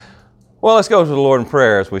Well, let's go to the Lord in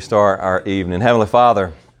prayer as we start our evening. Heavenly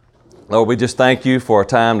Father, Lord, we just thank you for a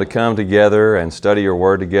time to come together and study your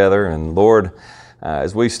word together. And Lord,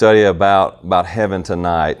 as we study about heaven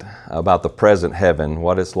tonight, about the present heaven,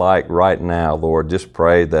 what it's like right now, Lord, just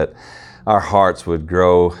pray that our hearts would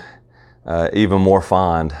grow even more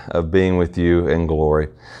fond of being with you in glory.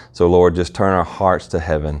 So Lord, just turn our hearts to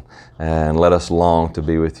heaven and let us long to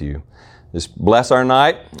be with you. Just bless our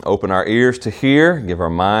night, open our ears to hear, give our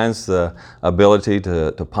minds the ability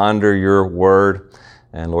to ponder your word,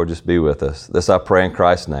 and Lord, just be with us. This I pray in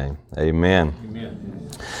Christ's name. Amen. Amen.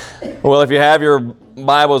 Well, if you have your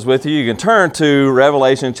Bibles with you, you can turn to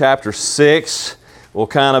Revelation chapter 6. We'll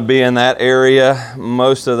kind of be in that area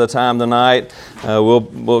most of the time tonight.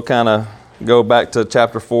 We'll kind of go back to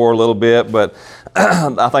chapter 4 a little bit, but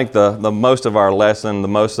I think the most of our lesson, the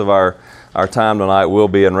most of our time tonight will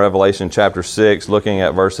be in Revelation chapter 6, looking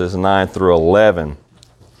at verses 9 through 11.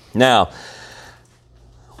 Now,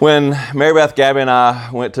 when Mary Beth, Gabby, and I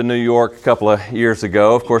went to New York a couple of years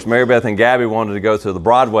ago, of course, Mary Beth and Gabby wanted to go to the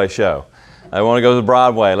Broadway show. They want to go to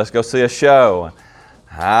Broadway. Let's go see a show.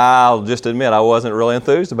 I'll just admit I wasn't really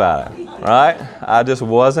enthused about it, right? I just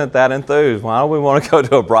wasn't that enthused. Why do we want to go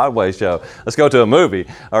to a Broadway show? Let's go to a movie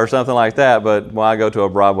or something like that, but why go to a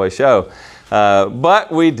Broadway show?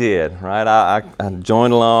 But we did, right? I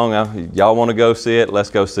joined along. Y'all want to go see it? Let's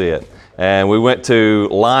go see it. And we went to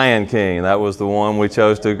Lion King. That was the one they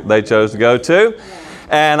chose to go to.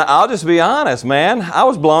 And I'll just be honest, man, I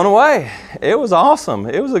was blown away. It was awesome.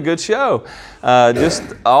 It was a good show. Just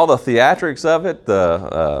all the theatrics of it,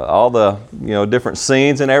 all the different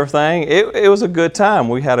scenes and everything. It was a good time.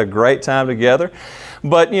 We had a great time together.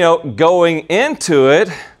 But going into it,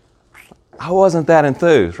 I wasn't that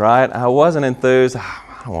enthused, right? I wasn't enthused.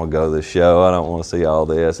 I don't want to go to this show. I don't want to see all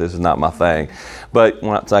this. This is not my thing. But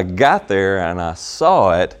once I got there and I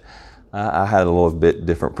saw it, I had a little bit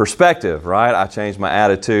different perspective, right? I changed my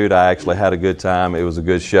attitude. I actually had a good time. It was a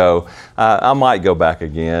good show. I might go back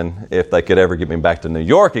again if they could ever get me back to New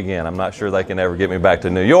York again. I'm not sure they can ever get me back to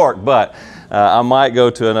New York, but I might go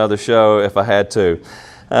to another show if I had to.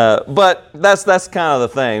 But that's kind of the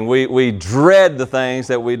thing. We dread the things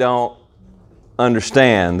that we don't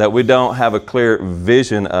understand, that we don't have a clear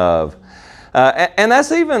vision of. And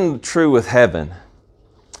that's even true with heaven.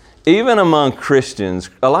 Even among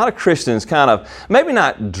Christians, a lot of Christians kind of, maybe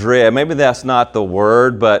not dread, maybe that's not the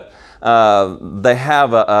word, but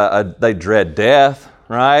they dread death,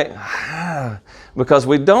 right? Because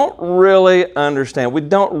we don't really understand. We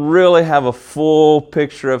don't really have a full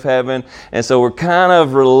picture of heaven, and so we're kind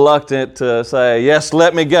of reluctant to say, yes,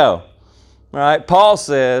 let me go, right? Paul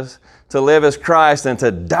says, to live is Christ and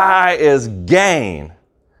to die is gain.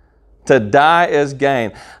 To die is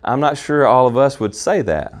gain. I'm not sure all of us would say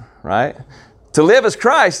that, right? To live is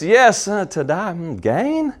Christ, yes. To die,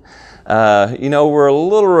 gain? We're a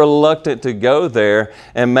little reluctant to go there,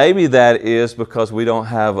 and maybe that is because we don't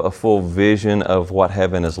have a full vision of what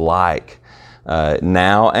heaven is like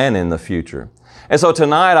now and in the future. And so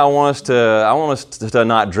tonight I want us to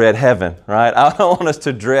not dread heaven, right? I don't want us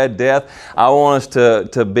to dread death. I want us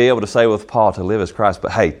to be able to say with Paul, to live is Christ,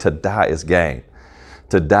 but hey, to die is gain.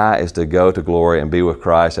 To die is to go to glory and be with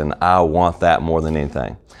Christ, and I want that more than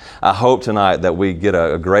anything. I hope tonight that we get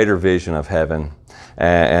a greater vision of heaven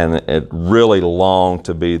and it really long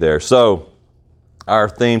to be there. So our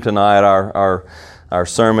theme tonight, our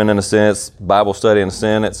sermon in a sense, Bible study in a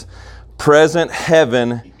sense, present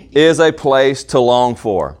heaven is a place to long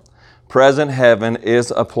for. Present heaven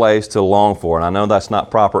is a place to long for. And I know that's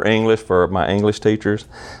not proper English for my English teachers,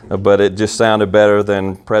 but it just sounded better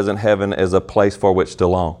than present heaven is a place for which to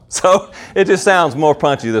long. So it just sounds more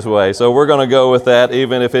punchy this way. So we're going to go with that,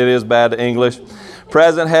 even if it is bad English.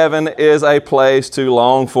 Present heaven is a place to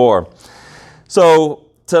long for. So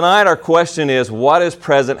tonight our question is, what is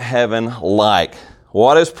present heaven like?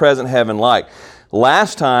 What is present heaven like?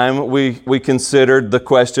 Last time we considered the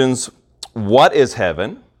questions, what is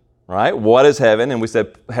heaven? Right? What is heaven? And we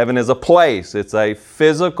said heaven is a place. It's a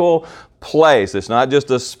physical place. It's not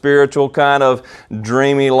just a spiritual kind of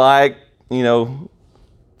dreamy-like,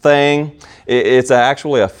 thing. It's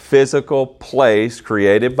actually a physical place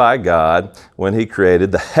created by God when He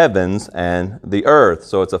created the heavens and the earth.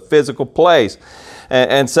 So it's a physical place.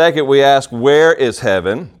 And second, we asked, where is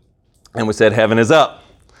heaven? And we said heaven is up.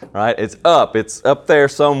 Right? It's up. It's up there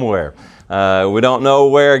somewhere. We don't know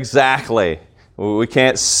where exactly. We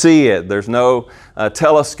can't see it. There's no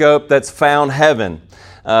telescope that's found heaven.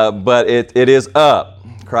 But it is up.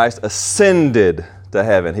 Christ ascended to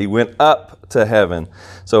heaven. He went up to heaven.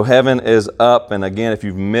 So heaven is up. And again, if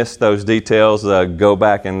you've missed those details, go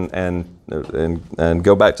back and and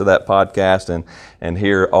go back to that podcast and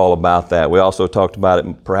hear all about that. We also talked about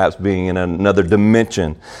it perhaps being in another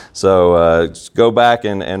dimension. So just go back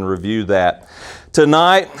and review that.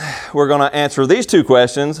 Tonight, we're going to answer these two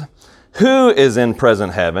questions. Who is in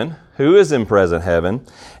present heaven? Who is in present heaven?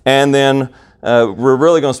 And then we're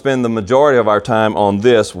really going to spend the majority of our time on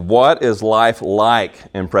this. What is life like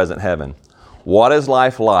in present heaven? What is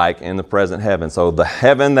life like in the present heaven? So the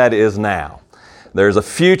heaven that is now. There's a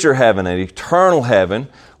future heaven, an eternal heaven.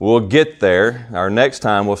 We'll get there. Our next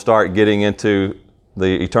time we'll start getting into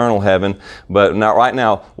the eternal heaven. But now, right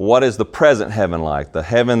now, what is the present heaven like? The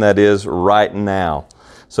heaven that is right now.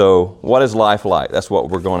 So what is life like? That's what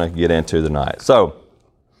we're going to get into tonight. So,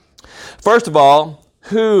 first of all,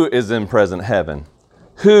 who is in present heaven?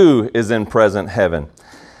 Who is in present heaven?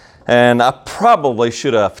 And I probably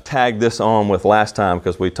should have tagged this on with last time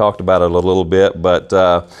because we talked about it a little bit, but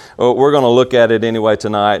we're going to look at it anyway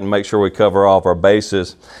tonight and make sure we cover all of our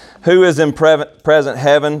bases. Who is in present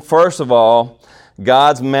heaven? First of all,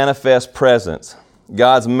 God's manifest presence.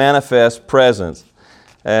 God's manifest presence.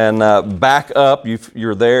 And back up,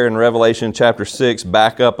 you're there in Revelation chapter 6,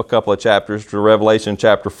 back up a couple of chapters to Revelation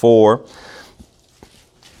chapter 4.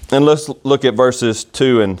 And let's look at verses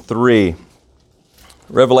 2 and 3.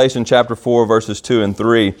 Revelation chapter 4, verses 2 and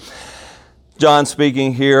 3. John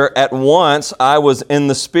speaking here, "At once I was in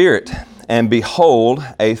the Spirit, and behold,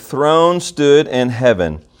 a throne stood in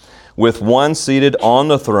heaven, with one seated on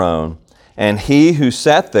the throne. And he who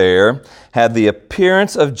sat there had the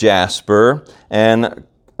appearance of jasper and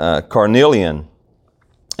carnelian.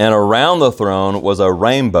 And around the throne was a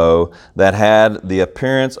rainbow that had the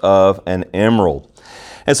appearance of an emerald."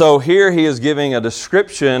 And so here he is giving a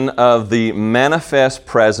description of the manifest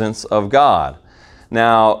presence of God.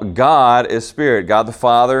 Now, God is Spirit. God the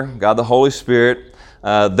Father, God the Holy Spirit,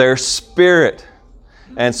 they're Spirit.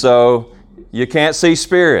 And so you can't see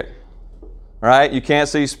Spirit, right? You can't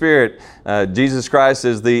see Spirit. Jesus Christ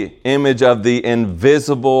is the image of the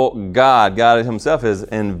invisible God. God Himself is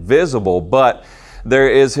invisible, but there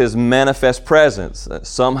is His manifest presence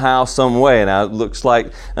somehow, some way. Now it looks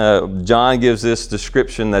like John gives this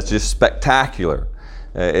description that's just spectacular.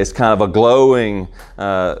 It's kind of a glowing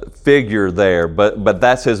figure there, but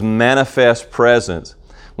that's His manifest presence.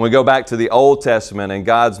 When we go back to the Old Testament and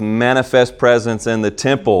God's manifest presence in the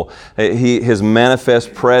temple, His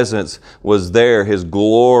manifest presence was there. His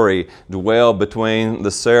glory dwelled between the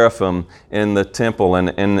seraphim in the temple and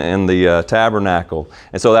in the tabernacle.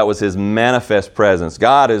 And so that was His manifest presence.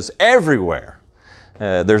 God is everywhere.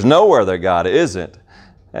 There's nowhere that God isn't.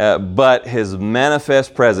 But His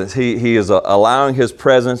manifest presence, He is allowing His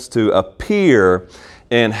presence to appear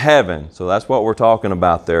in heaven. So that's what we're talking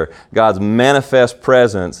about there. God's manifest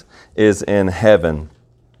presence is in heaven.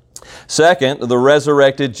 Second, the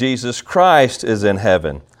resurrected Jesus Christ is in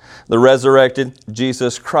heaven. The resurrected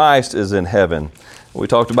Jesus Christ is in heaven. We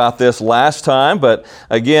talked about this last time, but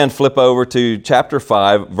again, flip over to chapter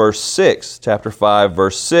 5, verse 6. Chapter 5,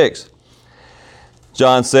 verse 6.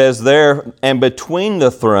 John says there, "And between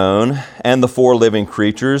the throne and the four living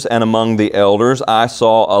creatures and among the elders, I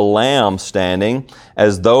saw a lamb standing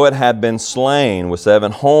as though it had been slain, with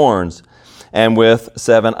 7 horns and with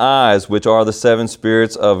 7 eyes, which are the 7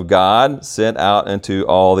 spirits of God sent out into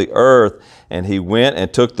all the earth. And he went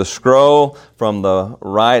and took the scroll from the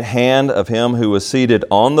right hand of him who was seated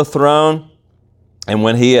on the throne. And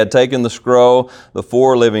when he had taken the scroll, the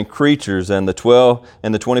 4 living creatures and the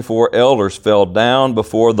 24 elders fell down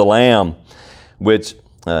before the Lamb, which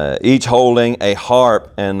each holding a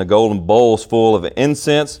harp and the golden bowls full of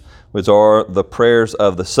incense, which are the prayers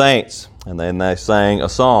of the saints. And then they sang a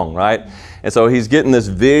song, right? And so he's getting this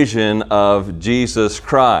vision of Jesus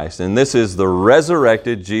Christ. And this is the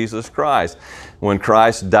resurrected Jesus Christ. When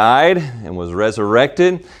Christ died and was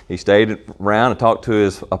resurrected, He stayed around and talked to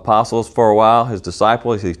His apostles for a while, His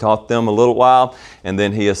disciples. He taught them a little while, and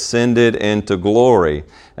then He ascended into glory.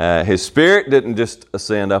 His Spirit didn't just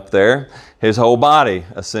ascend up there. His whole body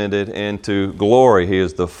ascended into glory. He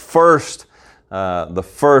is the first of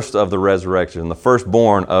the resurrection, the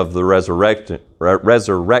firstborn of the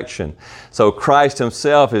resurrection. So Christ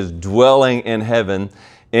Himself is dwelling in heaven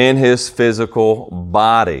in His physical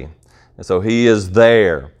body. And so He is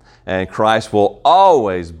there. And Christ will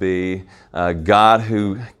always be God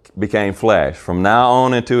who became flesh. From now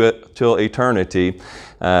on till eternity,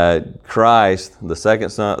 Christ,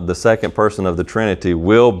 the second person of the Trinity,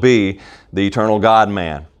 will be the eternal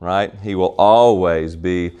God-man, right? He will always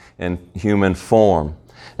be in human form.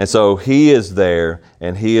 And so He is there,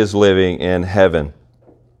 and He is living in heaven.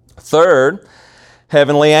 Third,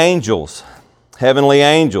 heavenly angels. Heavenly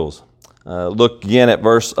angels. Look again at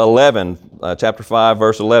verse 11, chapter 5,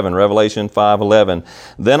 verse 11, Revelation 5:11.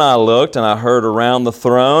 Then I looked, and I heard around the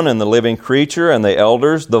throne and the living creature and the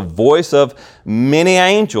elders the voice of many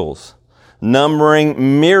angels,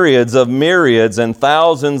 numbering myriads of myriads and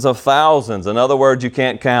thousands of thousands. In other words, you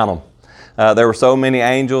can't count them. There were so many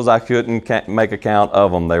angels, I couldn't make a count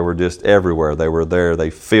of them. They were just everywhere. They were there. They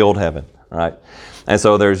filled heaven, right? And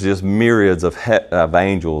so there's just myriads of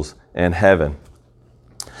angels in heaven.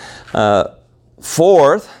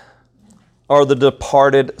 Fourth are the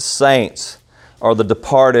departed saints, or the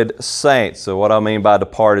departed saints. So what I mean by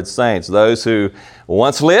departed saints, those who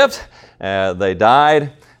once lived, they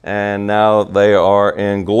died, and now they are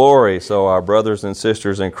in glory. So our brothers and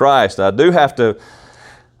sisters in Christ. I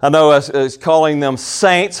know it's calling them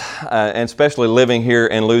saints, and especially living here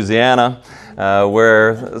in Louisiana,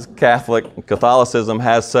 where Catholicism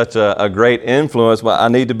has such a great influence, but I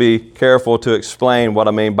need to be careful to explain what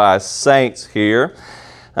I mean by saints here.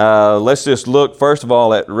 Let's just look first of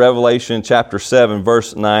all at Revelation chapter 7,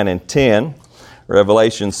 verse 9 and 10.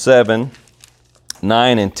 Revelation 7,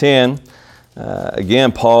 9 and 10.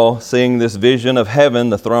 Again, Paul seeing this vision of heaven,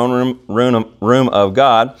 the throne room of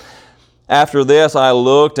God. After this I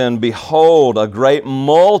looked, and behold, a great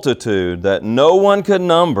multitude that no one could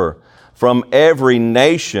number, from every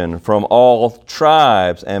nation, from all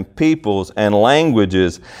tribes and peoples and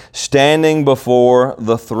languages, standing before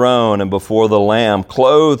the throne and before the Lamb,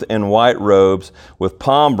 clothed in white robes, with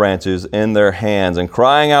palm branches in their hands, and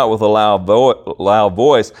crying out with a loud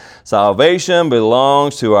voice, "Salvation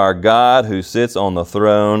belongs to our God who sits on the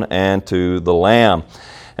throne and to the Lamb."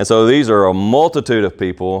 And so these are a multitude of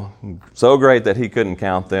people, so great that he couldn't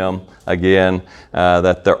count them again,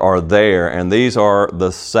 that are there. And these are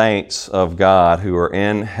the saints of God who are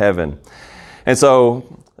in heaven. And so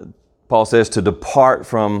Paul says to depart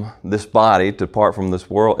from this body, to depart from this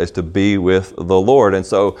world, is to be with the Lord. And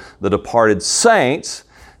so the departed saints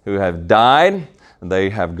who have died, they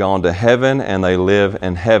have gone to heaven and they live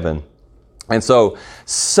in heaven. And so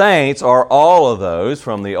saints are all of those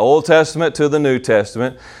from the Old Testament to the New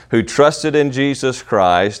Testament who trusted in Jesus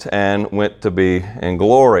Christ and went to be in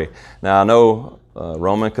glory. Now I know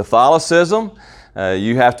Roman Catholicism,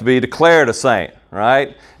 you have to be declared a saint,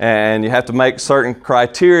 right? And you have to make certain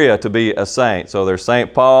criteria to be a saint. So there's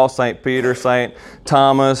St. Paul, St. Peter, St.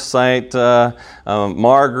 Thomas, St.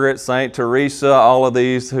 Margaret, St. Teresa, all of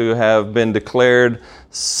these who have been declared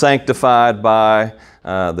sanctified by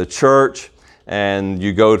the church. And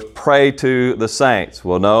you go to pray to the saints.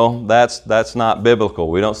 Well, no, that's not biblical.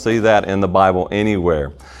 We don't see that in the Bible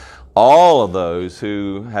anywhere. All of those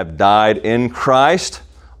who have died in Christ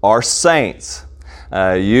are saints.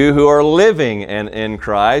 You who are living in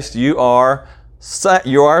Christ, you are a saint.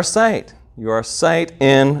 You are a saint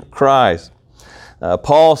in Christ.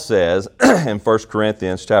 Paul says in 1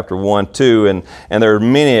 Corinthians chapter 1, 2, and there are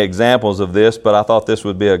many examples of this, but I thought this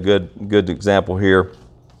would be a good example here.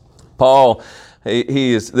 Paul,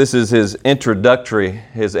 this is his introduction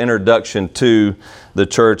to the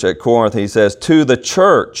church at Corinth. He says, to the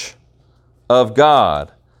church of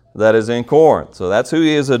God that is in Corinth. So that's who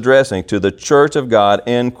he is addressing, to the church of God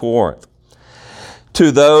in Corinth. To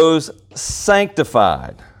those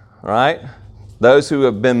sanctified, right? Those who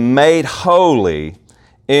have been made holy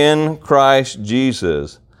in Christ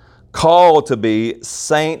Jesus, called to be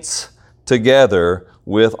saints together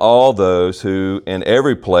with all those who in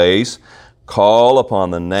every place call upon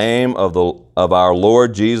the name of our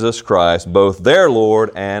Lord Jesus Christ, both their Lord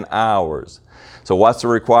and ours. So what's the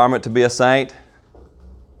requirement to be a saint?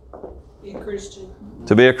 Be a Christian.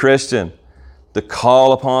 To be a Christian. To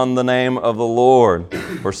call upon the name of the Lord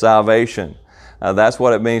for salvation. That's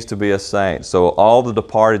what it means to be a saint. So all the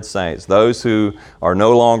departed saints, those who are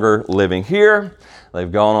no longer living here,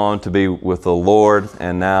 they've gone on to be with the Lord,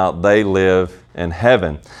 and now they live in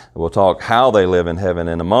heaven. We'll talk how they live in heaven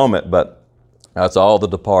in a moment, but that's all the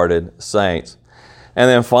departed saints. And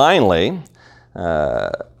then finally,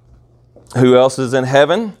 who else is in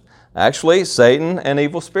heaven? Actually, Satan and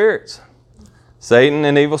evil spirits. Satan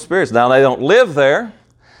and evil spirits. Now, they don't live there,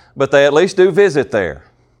 but they at least do visit there.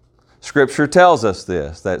 Scripture tells us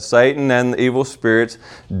this, that Satan and the evil spirits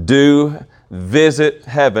do visit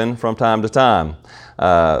heaven from time to time.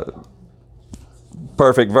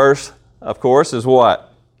 Perfect verse, of course, is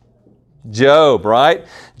what? Job, right?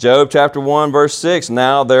 Job chapter 1, verse 6.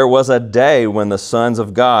 Now there was a day when the sons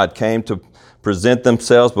of God came to present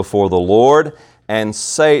themselves before the Lord, and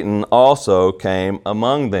Satan also came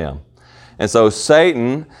among them. And so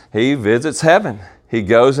Satan, he visits heaven. He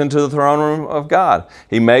goes into the throne room of God.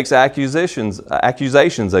 He makes accusations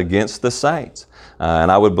against the saints.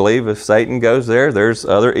 And I would believe if Satan goes there, there's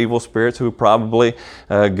other evil spirits who probably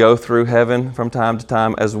go through heaven from time to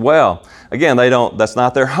time as well. Again, that's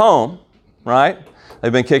not their home, right?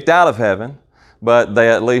 They've been kicked out of heaven, but they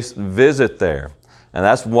at least visit there. And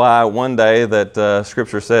that's why one day that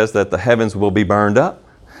Scripture says that the heavens will be burned up.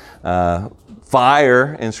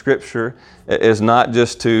 Fire in Scripture is not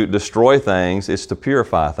just to destroy things, it's to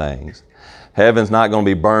purify things. Heaven's not going to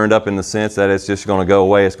be burned up in the sense that it's just going to go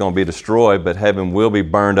away, it's going to be destroyed, but heaven will be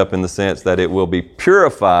burned up in the sense that it will be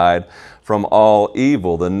purified from all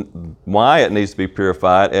evil. Why it needs to be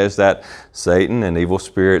purified is that Satan and evil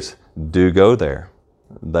spirits do go there.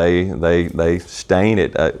 They stain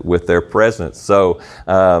it with their presence. So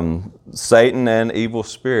Satan and evil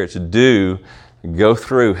spirits do go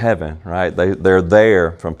through heaven, right? They're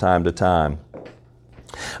there from time to time.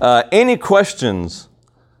 Any questions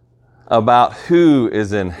about who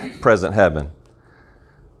is in present heaven?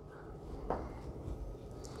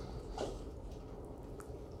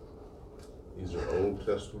 These are Old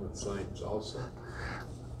Testament saints also?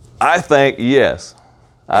 I think yes.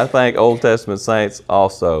 I think Old Testament saints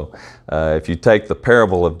also. If you take the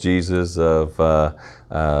parable of Jesus of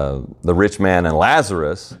the rich man and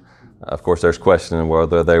Lazarus, of course there's questioning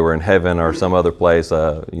whether they were in heaven or some other place.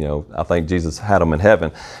 I think Jesus had them in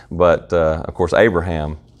heaven. But of course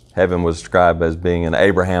Abraham, heaven was described as being in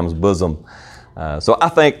Abraham's bosom. So I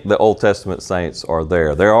think the Old Testament saints are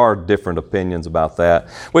there. There are different opinions about that,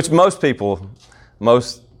 which most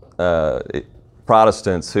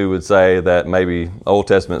Protestants who would say that maybe Old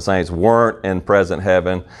Testament saints weren't in present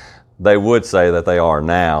heaven, they would say that they are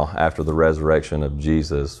now after the resurrection of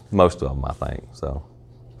Jesus. Most of them, I think. So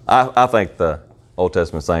I think the Old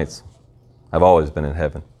Testament saints have always been in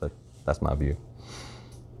heaven. That's my view.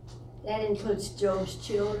 That includes Job's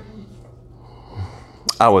children?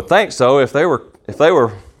 I would think so. If they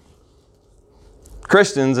were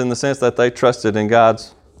Christians in the sense that they trusted in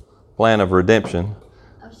God's plan of redemption.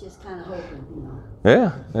 I was just kind of hoping,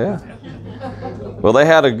 Yeah. Well, they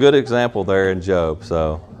had a good example there in Job.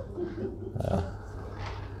 So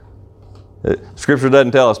Scripture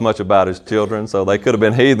doesn't tell us much about his children, so they could have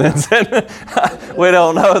been heathens. We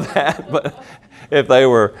don't know that, but if they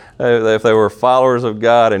were followers of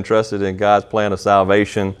God and trusted in God's plan of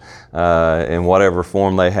salvation in whatever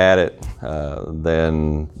form they had it,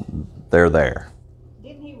 then they're there.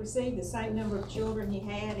 Didn't he receive the same number of children he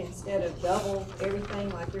had instead of double everything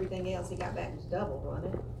like everything else? He got back to double,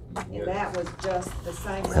 wasn't it? And that was just the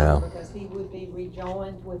same number because he would be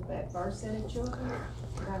rejoined with that first set of children.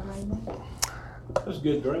 Did I read that? That's a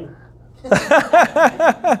good dream.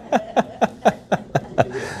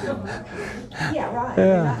 Yeah, right.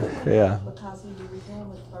 Yeah. Because he would be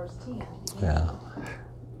rejoined with the first 10. Yeah.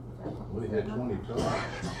 We had 20 children.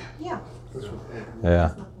 Yeah.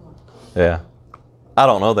 Yeah. Yeah. I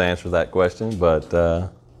don't know the answer to that question, but that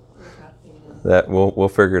we'll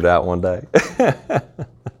figure it out one day.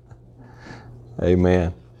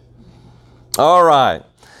 Amen. All right.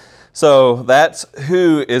 So that's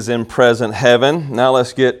who is in present heaven. Now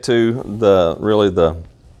let's get to the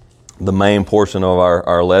main portion of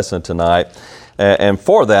our lesson tonight. And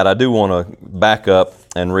for that, I do want to back up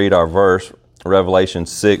and read our verse, Revelation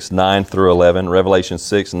 6, 9 through 11. Revelation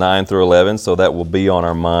 6, 9 through 11, so that will be on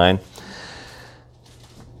our mind.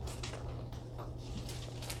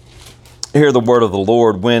 Hear the word of the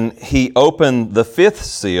Lord. When he opened the fifth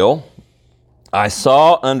seal, I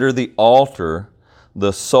saw under the altar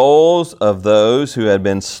the souls of those who had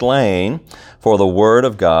been slain for the word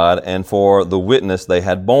of God and for the witness they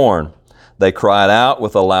had borne. They cried out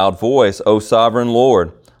with a loud voice, O sovereign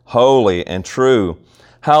Lord, holy and true,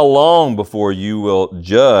 how long before you will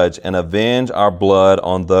judge and avenge our blood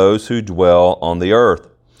on those who dwell on the earth?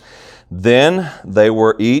 Then they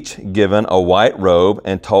were each given a white robe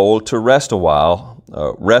and told to rest a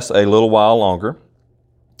little while longer,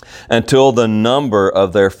 until the number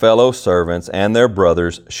of their fellow servants and their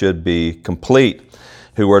brothers should be complete,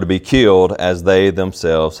 who were to be killed as they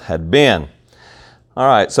themselves had been. All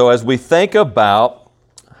right, so as we think about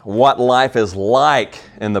what life is like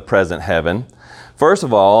in the present heaven, first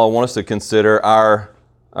of all, I want us to consider our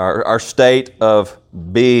state of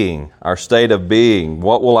being. Our state of being.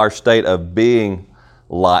 What will our state of being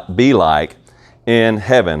be like in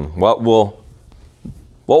heaven? What will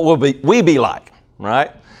we be like,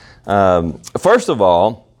 right? First of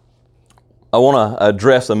all, I want to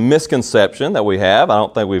address a misconception that we have. I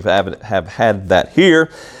don't think we have had that here,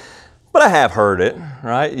 but I have heard it,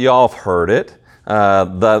 right? Y'all have heard it.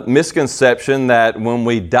 The misconception that when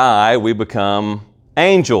we die, we become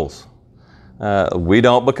angels. we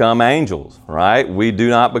don't become angels, right? We do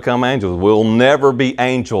not become angels. We'll never be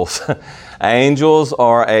angels. Angels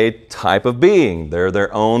are a type of being. They're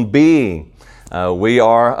their own being. We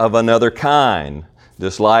are of another kind.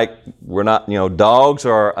 Just like we're not, dogs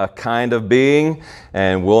are a kind of being,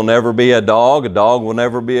 and we'll never be a dog. A dog will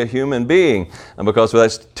never be a human being, and because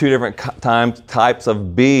that's two different types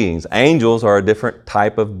of beings. Angels are a different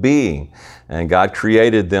type of being, and God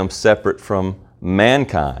created them separate from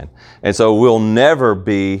mankind. And so we'll never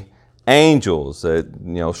be angels.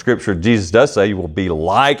 Scripture, Jesus does say you will be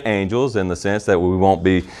like angels in the sense that we won't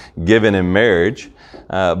be given in marriage,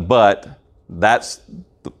 but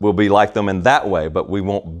we'll be like them in that way, but we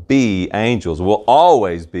won't be angels. We'll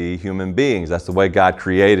always be human beings. That's the way God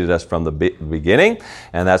created us from the beginning,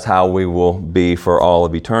 and that's how we will be for all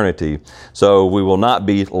of eternity. So we will not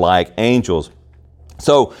be like angels.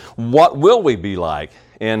 So what will we be like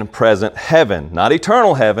in present heaven? Not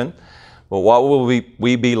eternal heaven, but what will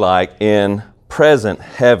we be like in present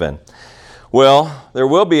heaven? Well, there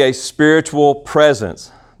will be a spiritual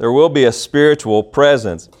presence. There will be a spiritual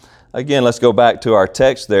presence. Again, let's go back to our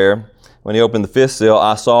text there. When he opened the fifth seal,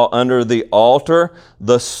 I saw under the altar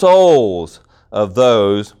the souls of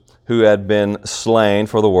those who had been slain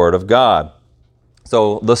for the word of God.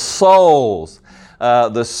 So the souls,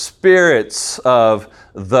 the spirits of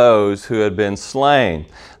those who had been slain.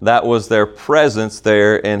 That was their presence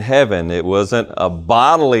there in heaven. It wasn't a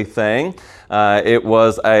bodily thing. It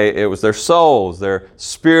was their souls, their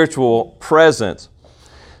spiritual presence.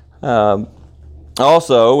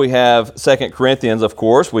 Also, we have 2 Corinthians, of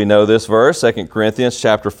course. We know this verse, 2 Corinthians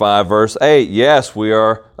chapter 5, verse 8. Yes, we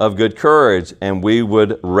are of good courage, and we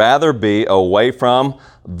would rather be away from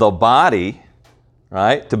the body,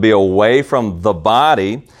 right? To be away from the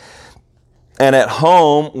body and at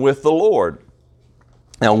home with the Lord.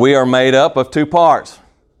 Now, we are made up of two parts.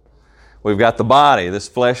 We've got the body, this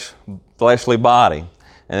fleshly body,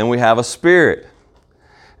 and then we have a spirit.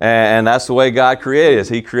 And that's the way God created us.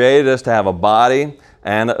 He created us to have a body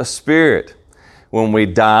and a spirit. When we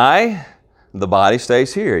die, the body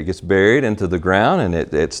stays here. It gets buried into the ground, and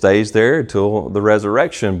it stays there until the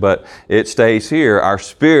resurrection, but it stays here. Our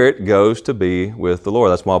spirit goes to be with the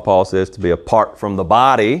Lord. That's why Paul says to be apart from the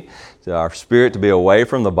body. So our spirit to be away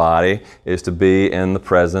from the body is to be in the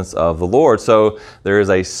presence of the Lord. So there is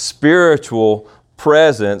a spiritual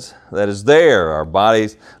presence that is there.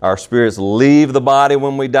 Our spirits leave the body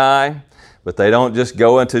when we die, but they don't just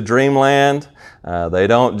go into dreamland. They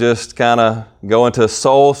don't just kind of go into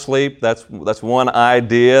soul sleep. That's one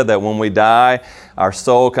idea, that when we die, our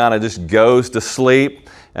soul kind of just goes to sleep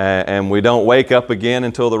and we don't wake up again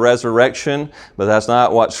until the resurrection. But that's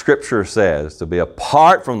not what Scripture says. To be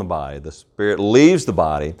apart from the body, the spirit leaves the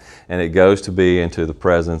body and it goes to be into the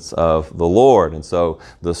presence of the Lord. And so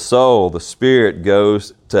the soul, the spirit,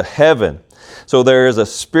 goes to heaven. So there is a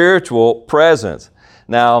spiritual presence.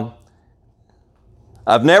 Now,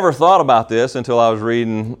 I've never thought about this until I was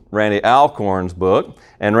reading Randy Alcorn's book.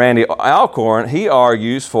 And Randy Alcorn, he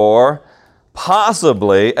argues for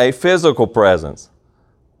possibly a physical presence.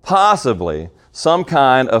 Possibly some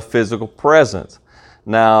kind of physical presence.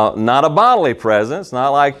 Now, not a bodily presence, not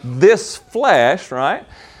like this flesh, right?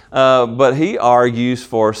 But he argues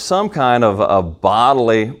for some kind of a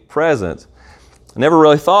bodily presence. I never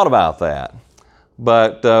really thought about that.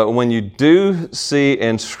 But when you do see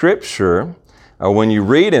in Scripture, or when you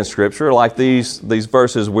read in Scripture, like these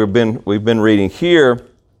verses we've been reading here,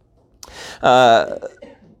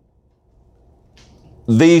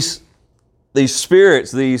 these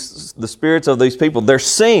spirits, the spirits of these people, they're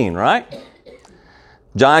seen, right?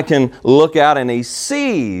 John can look out and he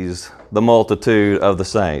sees the multitude of the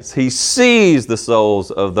saints. He sees the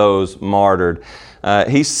souls of those martyred.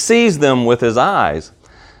 He sees them with his eyes.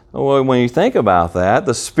 Well, when you think about that,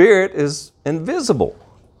 the Spirit is invisible.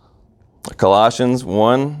 Colossians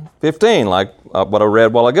 1:15, like what I read a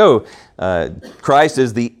while ago. Christ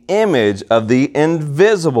is the image of the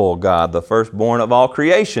invisible God, the firstborn of all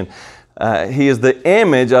creation. He is the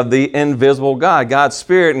image of the invisible God. God's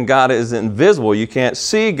Spirit and God is invisible. You can't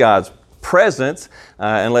see God's presence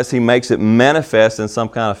unless He makes it manifest in some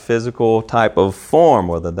kind of physical type of form,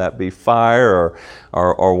 whether that be fire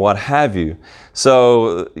or what have you.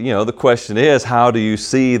 So, the question is, how do you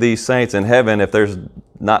see these saints in heaven if there's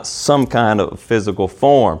not some kind of physical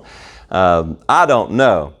form? I don't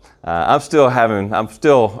know. I'm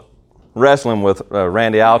still wrestling with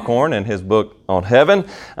Randy Alcorn and his book on heaven.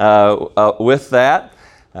 With that,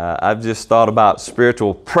 I've just thought about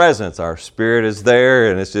spiritual presence. Our spirit is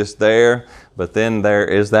there and it's just there. But then there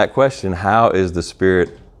is that question, how is the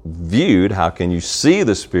Spirit viewed? How can you see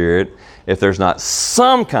the Spirit if there's not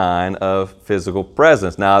some kind of physical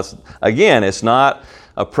presence. Now, it's not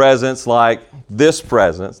a presence like this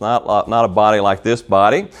presence, not a body like this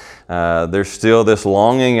body. There's still this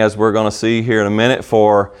longing, as we're going to see here in a minute,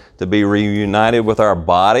 to be reunited with our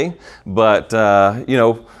body. But,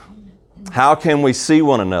 how can we see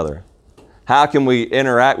one another? How can we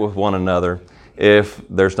interact with one another if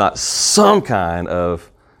there's not some kind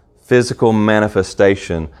of physical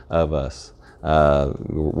manifestation of us?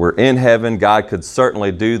 We're in heaven. God could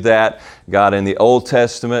certainly do that. God in the Old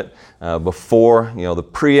Testament, before the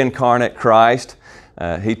pre-incarnate Christ,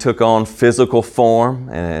 He took on physical form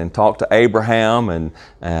and talked to Abraham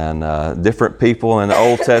and different people in the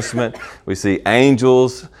Old Testament. We see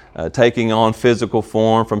angels taking on physical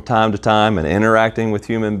form from time to time and interacting with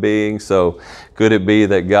human beings. So could it be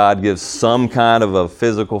that God gives some kind of a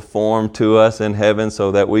physical form to us in heaven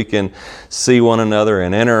so that we can see one another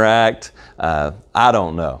and interact? I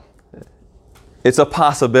don't know. It's a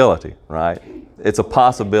possibility, right? It's a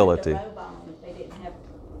possibility.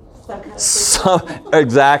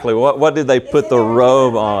 Exactly. What did they put the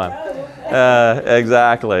robe on?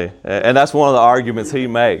 Exactly. And that's one of the arguments he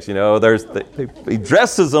makes. He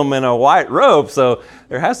dresses them in a white robe, so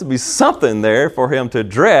there has to be something there for him to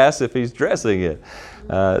dress if he's dressing it.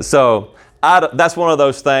 That's one of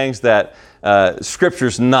those things that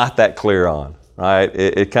Scripture's not that clear on. Right?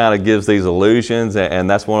 It kind of gives these illusions, and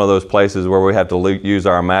that's one of those places where we have to use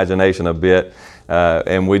our imagination a bit,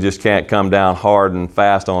 and we just can't come down hard and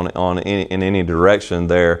fast in any direction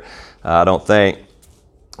there. I don't think.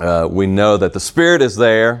 We know that the Spirit is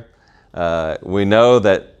there. We know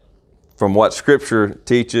that from what Scripture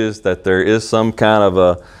teaches that there is some kind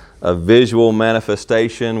of a visual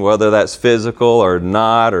manifestation, whether that's physical or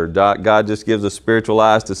not, or God just gives us spiritual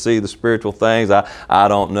eyes to see the spiritual things. I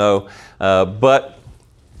don't know. But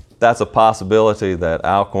that's a possibility that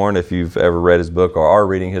Alcorn, if you've ever read his book or are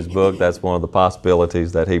reading his book, that's one of the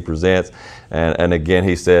possibilities that he presents. And again,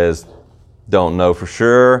 he says, don't know for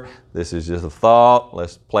sure. This is just a thought.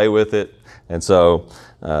 Let's play with it. And so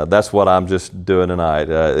that's what I'm just doing tonight.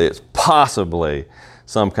 It's possibly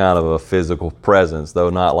some kind of a physical presence, though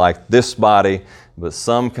not like this body, but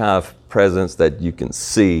some kind of presence that you can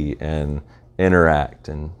see and interact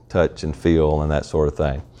and touch and feel and that sort of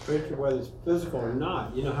thing. Richard, whether it's physical or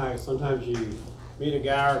not, you know how sometimes you meet a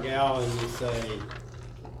guy or gal and you say,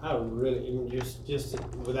 I really, just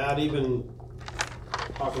without even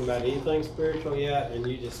talking about anything spiritual yet, and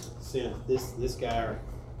you just sense this guy or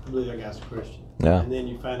I believe that guy's a Christian. Yeah. And then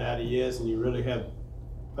you find out he is, and you really have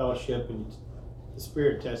fellowship, and the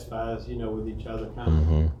Spirit testifies, with each other, kind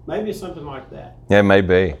of. Maybe it's something like that. Yeah, it may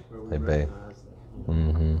be. Maybe. I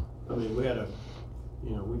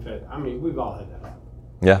mean, we've all had that.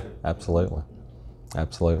 Yeah, absolutely.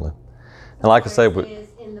 Absolutely. And like I say, It says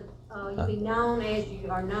you'll be known as you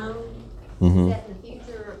are known. Is that in the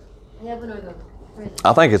future heaven or the present?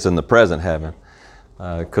 I think it's in the present heaven.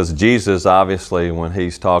 Because Jesus, obviously, when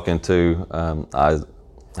he's talking to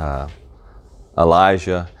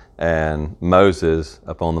Elijah and Moses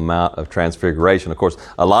up on the Mount of Transfiguration, of course,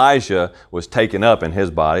 Elijah was taken up in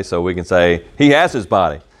his body, so we can say he has his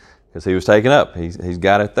body because he was taken up. He's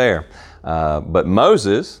got it there. But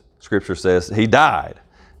Moses, Scripture says, he died.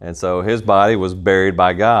 And so his body was buried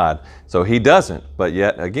by God. So he doesn't. But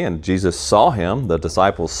yet, again, Jesus saw him. The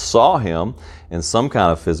disciples saw him in some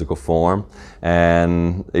kind of physical form.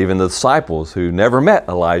 And even the disciples who never met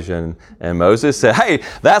Elijah and Moses said, hey,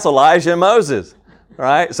 that's Elijah and Moses.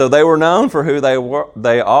 Right? So they were known for who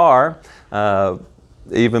they are,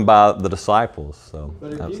 even by the disciples. So,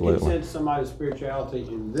 but if absolutely. you can sense somebody's spirituality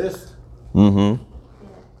in this,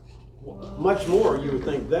 much more you would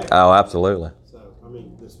think that. Oh, absolutely.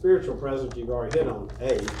 The spiritual presence you've already hit on.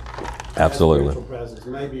 Absolutely. That spiritual presence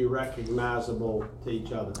may be recognizable to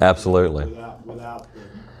each other. Absolutely. Without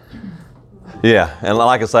Yeah, and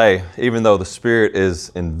like I say, even though the Spirit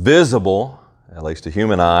is invisible, at least to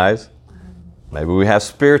human eyes, maybe we have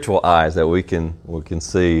spiritual eyes that we can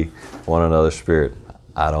see one another's spirit.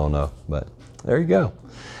 I don't know, but there you go.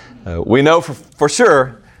 We know for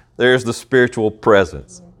sure there's the spiritual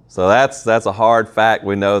presence. So that's a hard fact.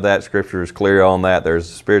 We know that Scripture is clear on that. There's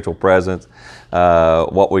a spiritual presence.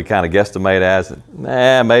 What we kind of guesstimate as,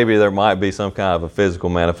 maybe there might be some kind of a physical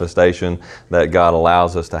manifestation that God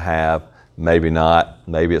allows us to have. Maybe not.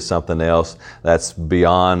 Maybe it's something else that's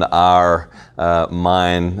beyond our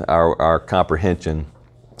mind, our comprehension.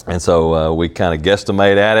 And so we kind of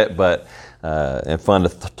guesstimate at it, but and fun to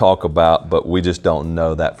talk about, but we just don't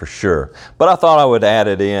know that for sure. But I thought I would add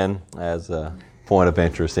it in as point of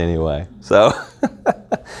interest anyway. So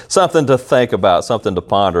something to think about, something to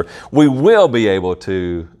ponder. We will be able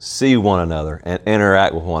to see one another and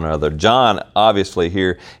interact with one another. John, obviously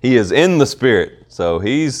here, he is in the Spirit. So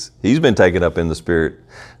he's been taken up in the Spirit,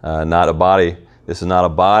 not a body. This is not a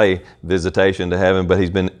body visitation to heaven, but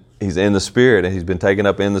he's in the Spirit, and he's been taken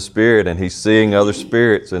up in the Spirit, and he's seeing other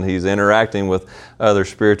spirits, and he's interacting with other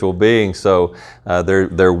spiritual beings. So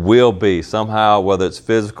there will be somehow, whether it's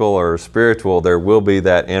physical or spiritual, there will be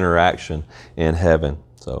that interaction in heaven.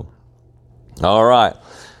 So, all right.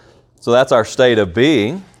 So that's our state of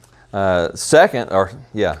being.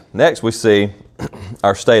 Next we see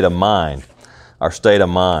our state of mind. Our state of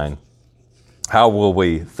mind. How will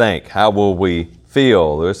we think? How will we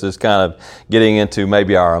feel? This is kind of getting into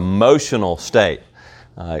maybe our emotional state.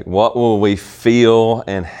 What will we feel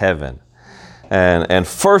in heaven? And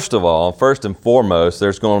first and foremost,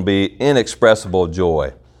 there's going to be inexpressible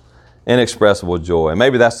joy. Inexpressible joy.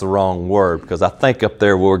 Maybe that's the wrong word, because I think up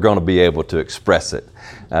there we're going to be able to express it.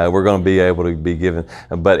 We're going to be able to be given.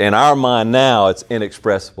 But in our mind now, it's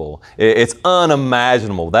inexpressible. It's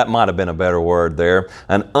unimaginable. That might have been a better word there.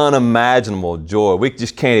 An unimaginable joy. We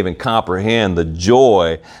just can't even comprehend the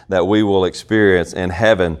joy that we will experience in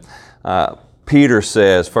heaven. Peter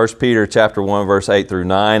says, 1 Peter chapter 1, verse 8 through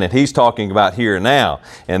 9, and he's talking about here and now,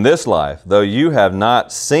 in this life. Though you have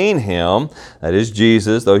not seen Him, that is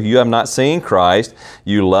Jesus, though you have not seen Christ,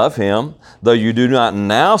 you love Him. Though you do not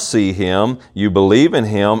now see Him, you believe in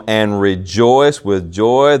Him and rejoice with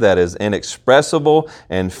joy that is inexpressible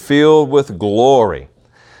and filled with glory.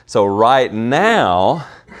 So right now,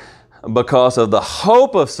 because of the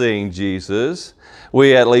hope of seeing Jesus,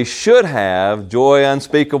 we at least should have joy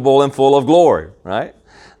unspeakable and full of glory, right?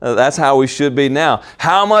 That's how we should be now.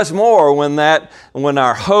 How much more when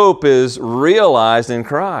our hope is realized in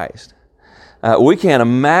Christ? We can't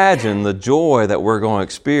imagine the joy that we're going to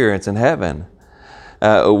experience in heaven.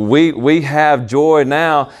 We have joy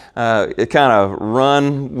now. It kind of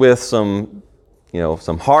run with some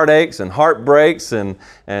heartaches and heartbreaks and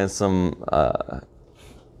some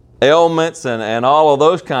ailments and all of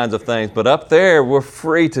those kinds of things. But up there, we're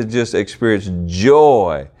free to just experience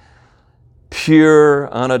joy, pure,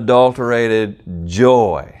 unadulterated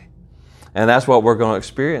joy. And that's what we're going to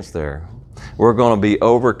experience there. We're going to be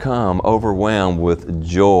overwhelmed with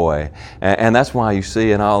joy. And that's why you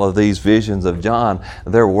see in all of these visions of John,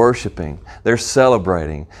 they're worshiping, they're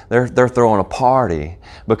celebrating, they're throwing a party,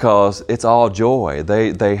 because it's all joy.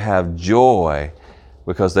 They have joy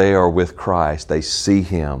because they are with Christ. They see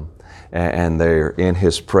Him and they're in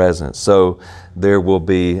His presence. So there will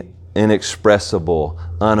be inexpressible,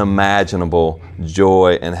 unimaginable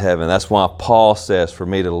joy in heaven. That's why Paul says, for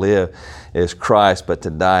me to live is Christ, but to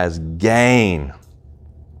die is gain.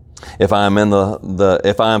 If I am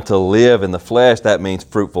to live in the flesh, that means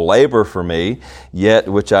fruitful labor for me, yet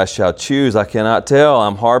which I shall choose, I cannot tell.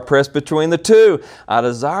 I'm hard pressed between the two. I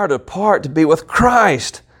desire to depart to be with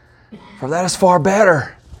Christ, for that is far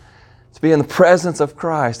better. To be in the presence of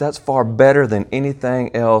Christ, that's far better than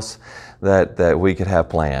anything else that we could have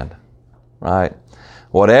planned, right?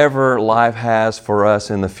 Whatever life has for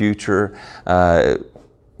us in the future,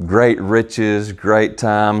 great riches, great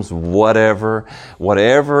times, whatever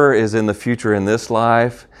is in the future in this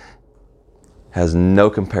life has no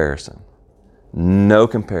comparison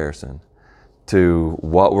to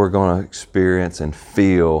what we're going to experience and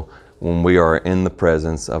feel when we are in the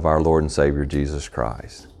presence of our Lord and Savior Jesus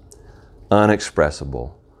Christ.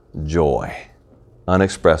 Unexpressible joy.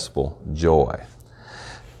 Unexpressible joy.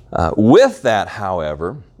 With that,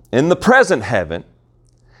 however, in the present heaven,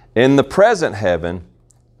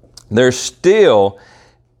 there's still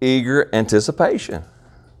eager anticipation.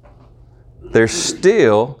 There's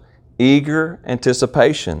still eager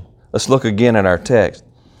anticipation. Let's look again at our text.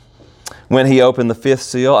 When He opened the fifth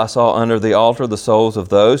seal, I saw under the altar the souls of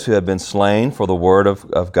those who had been slain for the word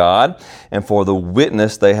of God and for the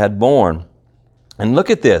witness they had borne. And look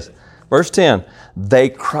at this. Verse 10, they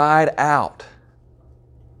cried out.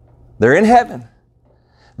 They're in heaven.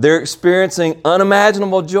 They're experiencing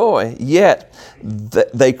unimaginable joy, yet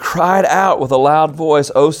they cried out with a loud voice,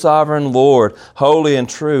 O sovereign Lord, holy and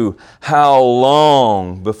true, how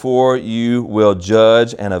long before you will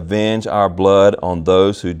judge and avenge our blood on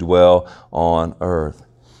those who dwell on earth?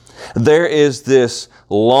 There is this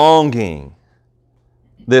longing,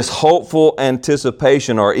 this hopeful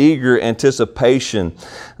anticipation or eager anticipation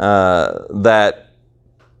that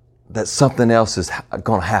something else is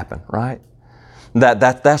going to happen, right?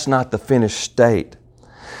 That's not the finished state.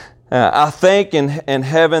 I think in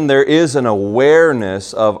heaven there is an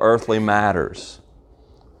awareness of earthly matters.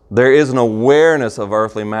 There is an awareness of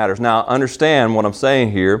earthly matters. Now, understand what I'm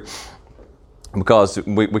saying here, because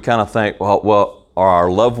we kind of think, well, are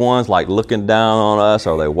our loved ones like looking down on us?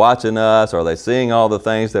 Are they watching us? Are they seeing all the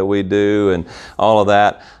things that we do and all of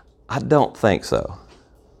that? I don't think so.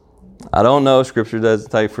 I don't know. Scripture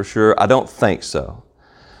doesn't say for sure. I don't think so.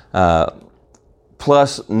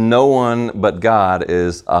 Plus, no one but God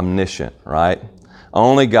is omniscient, right?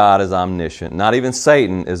 Only God is omniscient. Not even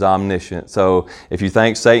Satan is omniscient. So if you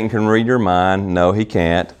think Satan can read your mind, no, he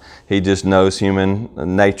can't. He just knows human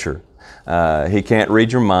nature. He can't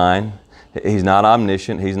read your mind. He's not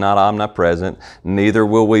omniscient. He's not omnipresent. Neither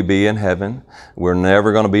will we be in heaven. We're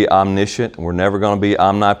never going to be omniscient. We're never going to be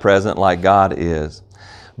omnipresent like God is.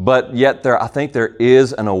 But yet I think there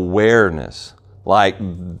is an awareness. Like,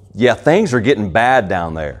 yeah, things are getting bad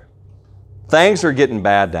down there. Things are getting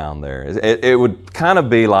bad down there. It would kind of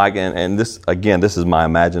be like, and this, again, this is my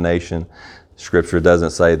imagination. Scripture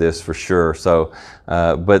doesn't say this for sure. So,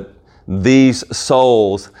 but these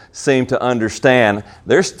souls seem to understand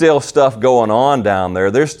there's still stuff going on down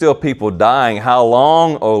there. There's still people dying. How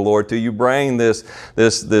long, O Lord, till you bring this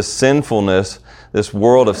sinfulness, this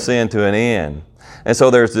world of sin to an end? And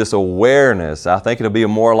so there's this awareness. I think it'll be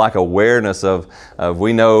more like awareness of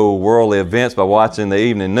we know worldly events by watching the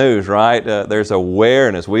evening news, right? There's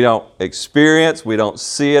awareness. We don't experience, we don't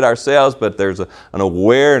see it ourselves, but there's an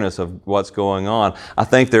awareness of what's going on. I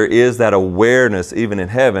think there is that awareness even in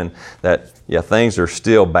heaven that, yeah, things are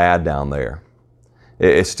still bad down there.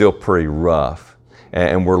 It's still pretty rough.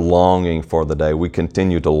 And we're longing for the day. We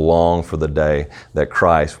continue to long for the day that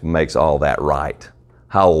Christ makes all that right.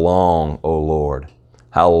 How long, O Lord?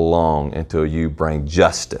 How long until you bring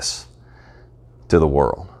justice to the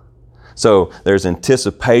world? So there's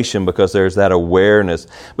anticipation because there's that awareness.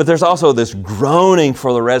 But there's also this groaning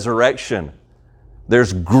for the resurrection.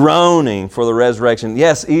 There's groaning for the resurrection.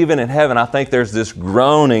 Yes, even in heaven, I think there's this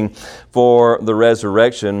groaning for the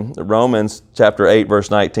resurrection. Romans chapter 8,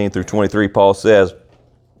 verse 19 through 23, Paul says,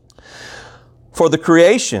 for the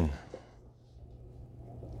creation.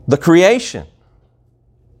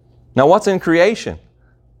 Now, what's in creation?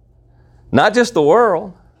 Not just the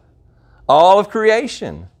world, all of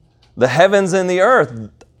creation, the heavens and the earth,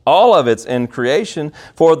 all of it's in creation.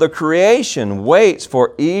 For the creation waits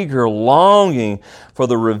for eager longing for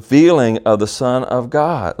the revealing of the Son of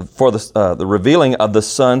God, for the revealing of the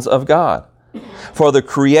sons of God. For the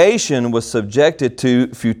creation was subjected to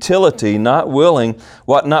futility, not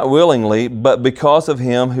willingly, but because of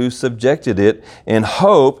Him who subjected it, in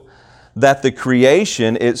hope that the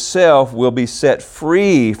creation itself will be set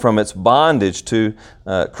free from its bondage to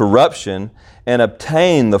corruption and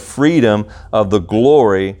obtain the freedom of the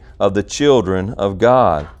glory of the children of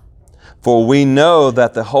God. For we know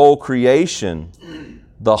that the whole creation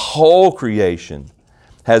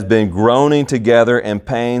has been groaning together in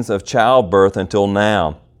pains of childbirth until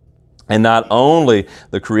now. And not only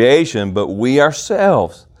the creation, but we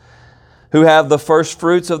ourselves, who have the first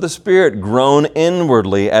fruits of the Spirit, groan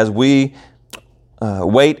inwardly as we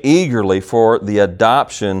wait eagerly for the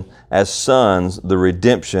adoption as sons, the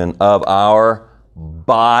redemption of our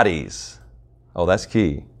bodies. Oh, that's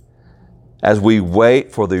key. As we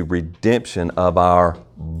wait for the redemption of our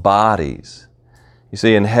bodies. You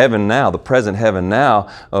see, in heaven now, the present heaven now,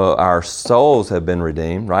 our souls have been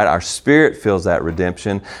redeemed, right? Our spirit feels that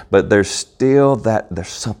redemption, but there's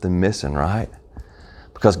something missing, right?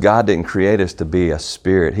 Because God didn't create us to be a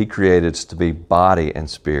spirit. He created us to be body and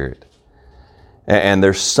spirit. And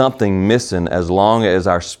there's something missing as long as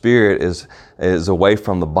our spirit is away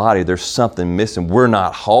from the body. There's something missing. We're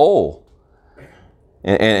not whole.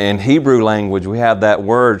 In Hebrew language, we have that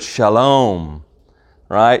word shalom,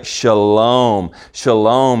 right? Shalom.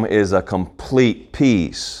 Shalom is a complete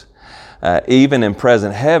peace. Even in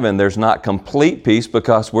present heaven, there's not complete peace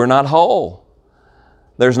because we're not whole.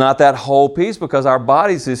 There's not that whole peace because our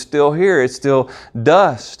bodies is still here. It's still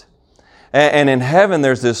dust. And in heaven,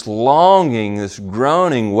 there's this longing, this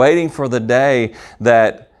groaning, waiting for the day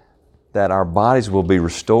that our bodies will be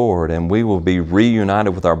restored and we will be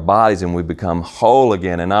reunited with our bodies and we become whole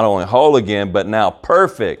again. And not only whole again, but now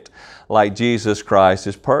perfect, like Jesus Christ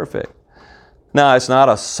is perfect. Now, it's not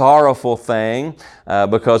a sorrowful thing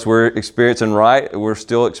because we're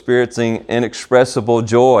still experiencing inexpressible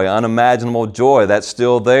joy, unimaginable joy. That's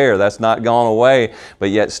still there. That's not gone away.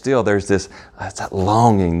 But yet still there's that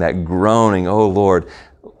longing, that groaning. Oh, Lord,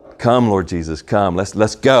 come, Lord Jesus, come.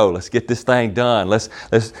 Let's go. Let's get this thing done. Let's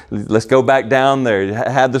go back down there.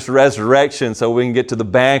 Have this resurrection so we can get to the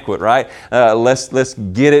banquet, right? Let's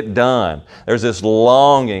get it done. There's this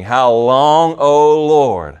longing. How long, oh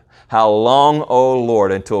Lord? How long, O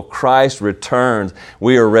Lord, until Christ returns,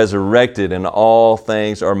 we are resurrected and all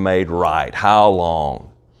things are made right? How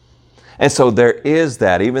long? And so there is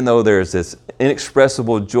that, even though there's this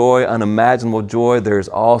inexpressible joy, unimaginable joy, there's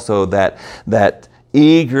also that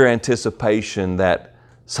eager anticipation that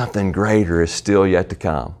something greater is still yet to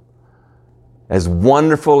come. As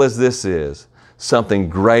wonderful as this is, something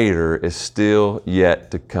greater is still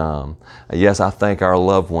yet to come. Yes, I think our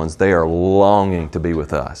loved ones, they are longing to be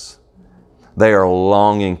with us. They are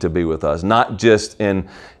longing to be with us, not just in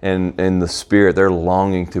the spirit, they're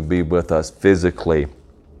longing to be with us physically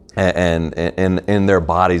and in their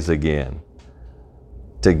bodies again,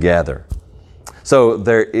 together. So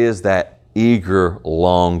there is that eager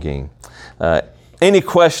longing. Any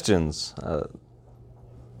questions?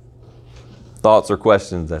 Thoughts or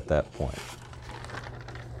questions at that point?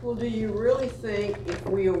 Well, do you really think if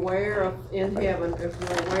we're aware of, in heaven, if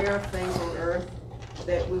we're aware of things on earth,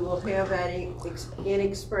 that we will have that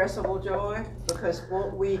inexpressible joy? Because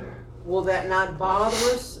will that not bother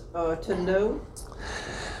us to know?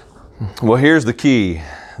 Well, here's the key.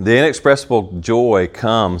 The inexpressible joy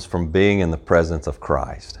comes from being in the presence of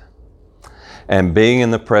Christ. And being in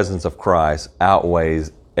the presence of Christ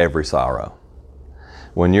outweighs every sorrow.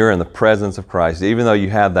 When you're in the presence of Christ, even though you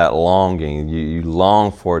have that longing, you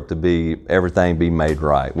long for it to be, everything be made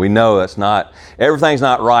right. We know everything's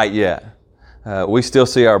not right yet. We still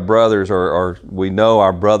see our brothers, or we know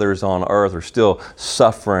our brothers on earth are still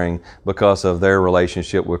suffering because of their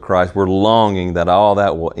relationship with Christ. We're longing that all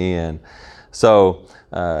that will end. So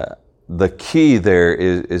the key there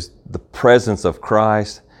is the presence of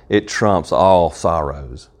Christ. It trumps all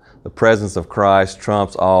sorrows. The presence of Christ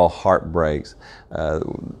trumps all heartbreaks.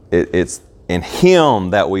 It's in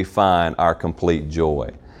Him that we find our complete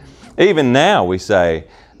joy. Even now we say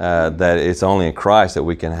that it's only in Christ that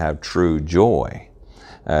we can have true joy.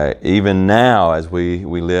 Even now as we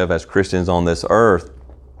live as Christians on this earth,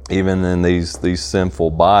 even in these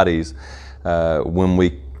sinful bodies, when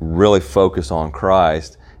we really focus on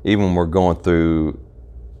Christ, even when we're going through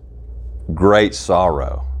great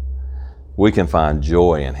sorrow, we can find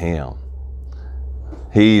joy in Him.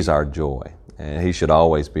 He's our joy, and He should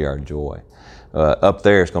always be our joy. Up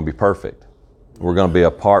there, it's going to be perfect. We're going to be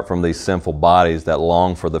apart from these sinful bodies that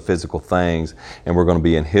long for the physical things, and we're going to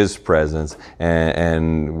be in His presence,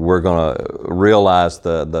 and we're going to realize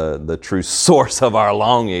the true source of our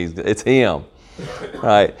longings. It's Him,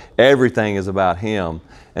 right? Everything is about Him.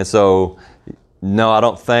 And so, no, I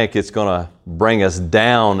don't think it's going to bring us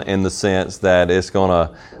down in the sense that it's going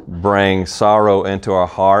to bring sorrow into our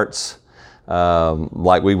hearts,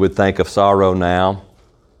 like we would think of sorrow now.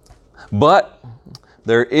 But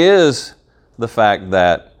there is the fact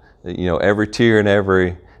that, every tear and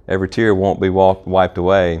every tear won't be wiped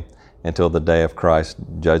away until the day of Christ's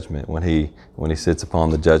judgment, when he sits upon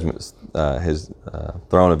the judgment, his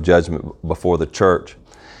throne of judgment before the church.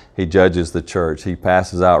 He judges the church. He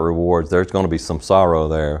passes out rewards. There's going to be some sorrow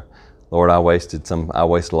there. Lord, I wasted a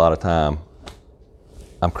lot of time.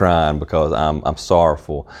 I'm crying because I'm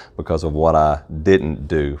sorrowful because of what I didn't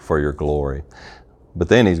do for your glory. But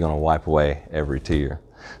then He's going to wipe away every tear.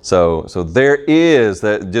 So there is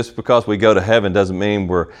that. Just because we go to heaven doesn't mean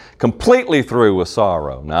we're completely through with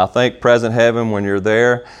sorrow. Now, I think present heaven, when you're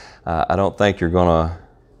there, I don't think you're going to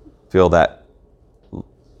feel that,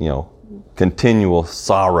 continual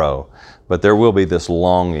sorrow. But there will be this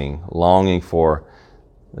longing for,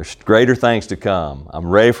 there's greater things to come. I'm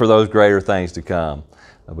ready for those greater things to come.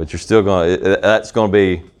 But you're still that's going to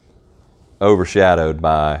be overshadowed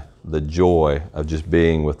by the joy of just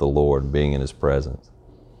being with the Lord, being in His presence.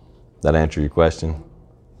 That answer your question?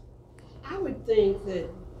 I would think that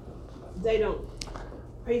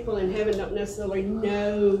people in heaven don't necessarily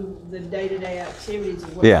know the day-to-day activities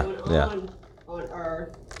of what's going on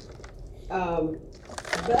earth.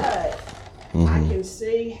 But I can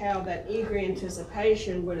see how that eager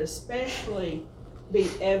anticipation would especially be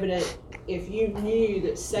evident if you knew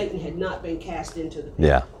that Satan had not been cast into the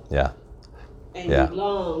pit. Yeah. And you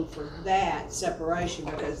long for that separation,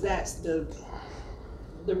 because that's the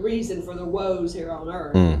reason for the woes here on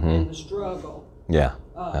earth and the struggle here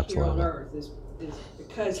on earth is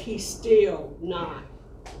because he's still not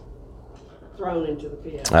thrown into the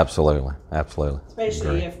pit. Absolutely.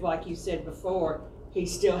 Especially if, like you said before, he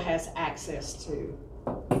still has access to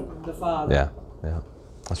the Father. Yeah.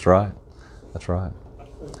 That's right. It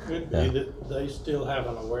could be that they still have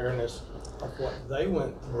an awareness of what they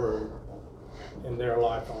went through in their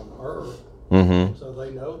life on earth. Mm-hmm. So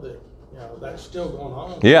they know that, that's still going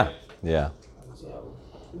on. Yeah. So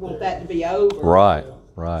you want that to be over. Right.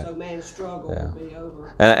 right. So man's struggle Yeah. will be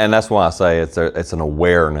over. And that's why I say it's an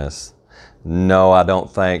awareness. No, I don't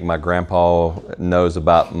think my grandpa knows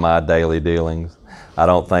about my daily dealings. I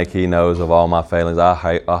don't think he knows of all my failings. I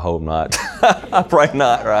hope not. I pray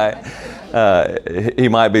not, right? He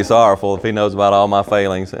might be sorrowful if he knows about all my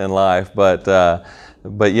failings in life. But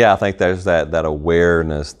yeah, I think there's that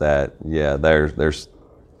awareness that, yeah, there's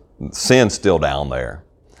sin still down there.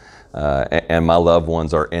 And my loved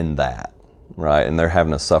ones are in that, right? And they're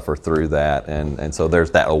having to suffer through that. And so there's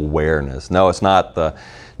that awareness. No, it's not the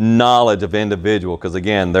knowledge of individual, because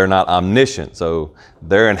again, they're not omniscient. So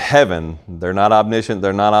they're in heaven. They're not omniscient.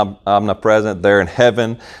 They're not omnipresent. They're in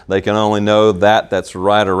heaven. They can only know that's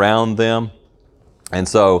right around them. And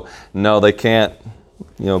so, no, they can't,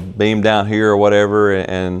 beam down here or whatever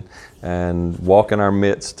and walk in our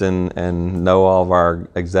midst and know all of our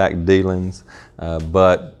exact dealings.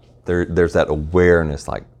 But there's that awareness,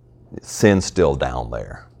 like sin's still down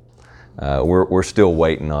there. We're still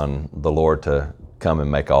waiting on the Lord to come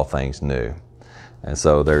and make all things new. And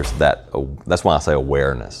so there's that's why I say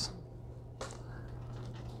awareness.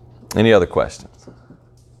 Any other questions?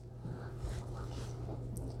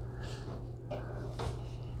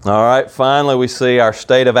 All right, finally we see our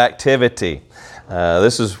state of activity.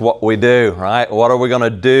 This is what we do, right? What are we going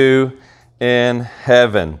to do in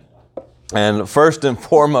heaven? And first and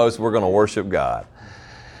foremost, we're going to worship God.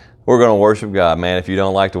 We're going to worship God. Man, if you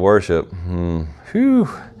don't like to worship, whew.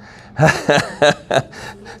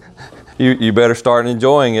 You better start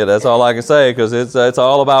enjoying it. That's all I can say, because it's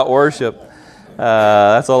all about worship.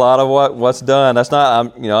 That's a lot of what's done. That's not,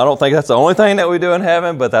 I don't think that's the only thing that we do in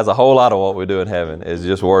heaven, but that's a whole lot of what we do in heaven is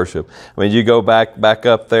just worship. I mean, you go back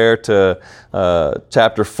up there to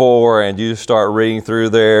chapter 4, and you start reading through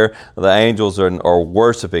there. The angels are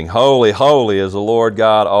worshiping. Holy, holy is the Lord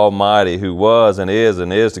God Almighty, who was and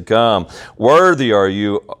is to come. Worthy are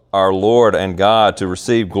you, our Lord and God, to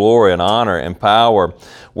receive glory and honor and power.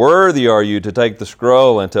 Worthy are you to take the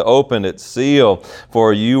scroll and to open its seal,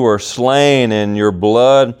 for you were slain in your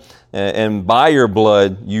blood, and by your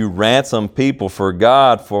blood you ransomed people for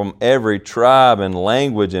God from every tribe and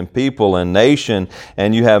language and people and nation,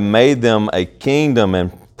 and you have made them a kingdom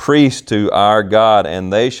and priests to our God,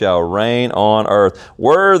 and they shall reign on earth.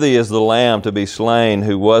 Worthy is the Lamb to be slain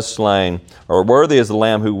who was slain, or worthy is the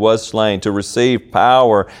Lamb who was slain to receive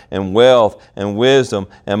power and wealth and wisdom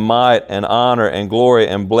and might and honor and glory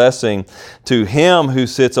and blessing. To him who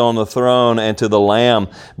sits on the throne and to the Lamb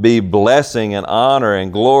be blessing and honor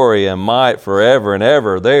and glory and might forever and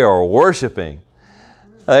ever. They are worshiping.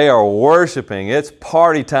 They are worshiping. It's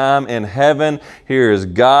party time in heaven. Here is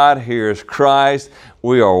God. Here is Christ.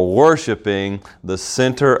 We are worshiping the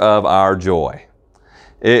center of our joy.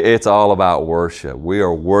 It's all about worship. We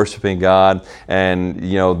are worshiping God. And,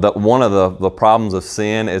 one of the problems of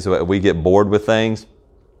sin is that we get bored with things.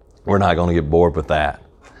 We're not going to get bored with that.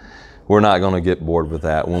 We're not going to get bored with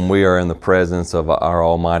that. When we are in the presence of our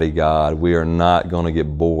Almighty God, we are not going to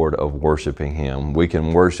get bored of worshiping Him. We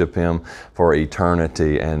can worship Him for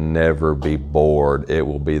eternity and never be bored. It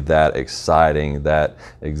will be that exciting, that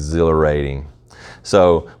exhilarating.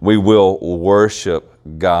 So we will worship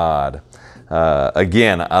God.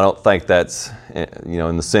 Again, I don't think that's,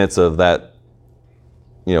 in the sense of that,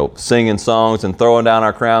 singing songs and throwing down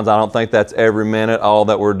our crowns. I don't think that's every minute, all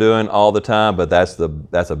that we're doing all the time, but that's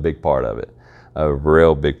a big part of it, a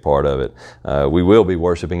real big part of it. We will be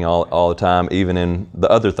worshiping all the time, even in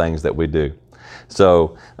the other things that we do.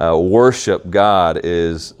 So worship God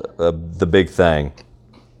is the big thing.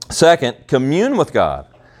 Second, commune with God.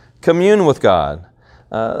 Commune with God.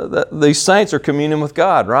 These saints are communing with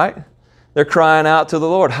God, right? They're crying out to the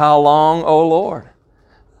Lord. How long, O Lord?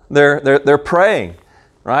 They're praying,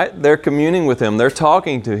 right? They're communing with Him. They're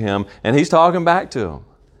talking to Him, and He's talking back to them.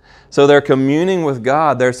 So they're communing with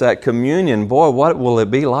God. There's that communion. Boy, what will it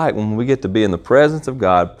be like when we get to be in the presence of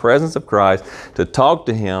God, presence of Christ, to talk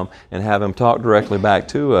to Him and have Him talk directly back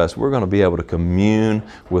to us? We're going to be able to commune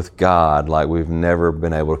with God like we've never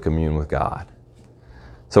been able to commune with God.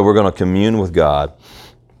 So we're going to commune with God.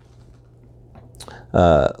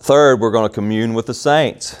 Third, we're going to commune with the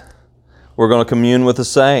saints. We're going to commune with the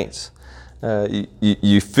saints.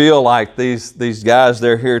 You feel like these guys,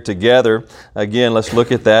 they're here together. Again, let's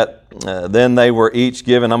look at that. Then they were each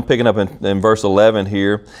given, I'm picking up in verse 11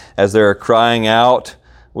 here, as they're crying out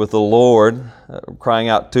with the Lord, crying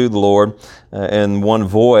out to the Lord in one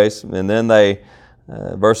voice. And then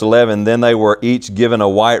verse 11, then they were each given a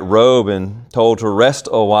white robe and told to rest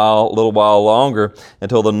a little while longer,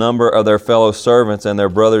 until the number of their fellow servants and their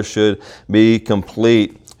brothers should be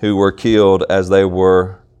complete, who were killed as they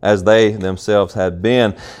were as they themselves had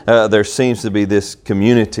been. There seems to be this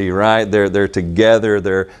community, right? They're together,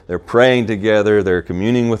 they're praying together, they're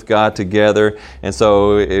communing with God together, and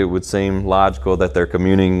so it would seem logical that they're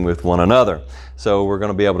communing with one another. So we're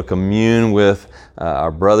going to be able to commune with our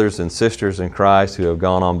brothers and sisters in Christ who have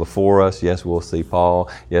gone on before us. Yes, we'll see Paul.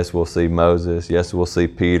 Yes, we'll see Moses. Yes, we'll see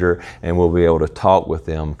Peter, and we'll be able to talk with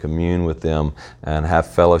them, commune with them, and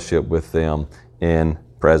have fellowship with them in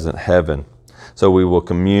present heaven. So we will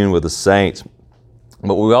commune with the saints,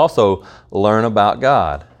 but we also learn about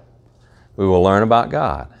God. We will learn about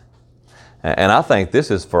God. And I think this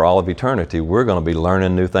is for all of eternity. We're going to be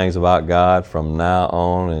learning new things about God from now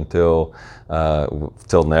on until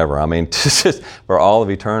till never. I mean, just for all of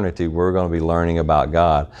eternity, we're going to be learning about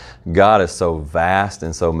God. God is so vast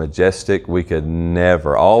and so majestic, we could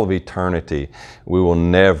never, all of eternity, we will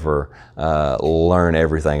never learn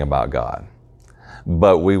everything about God.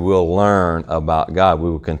 But we will learn about God. We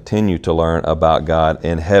will continue to learn about God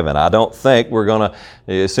in heaven. I don't think we're going to,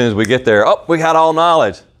 as soon as we get there, we got all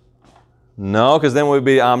knowledge. No, because then we'd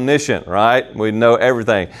be omniscient, right? We'd know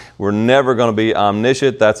everything. We're never going to be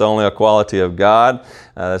omniscient. That's only a quality of God.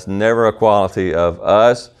 That's never a quality of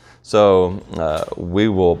us. So we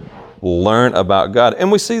will learn about God.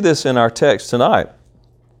 And we see this in our text tonight.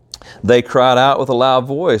 They cried out with a loud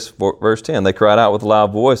voice, verse 10, they cried out with a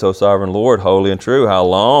loud voice, O sovereign Lord, holy and true, how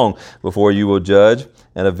long before you will judge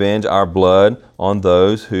and avenge our blood on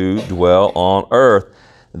those who dwell on earth?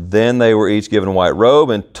 Then they were each given a white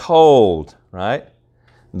robe and told, right?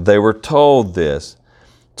 They were told this,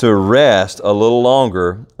 to rest a little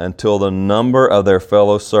longer until the number of their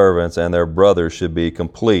fellow servants and their brothers should be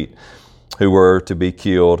complete, who were to be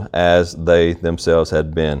killed as they themselves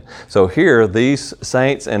had been. So here, these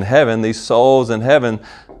saints in heaven, these souls in heaven,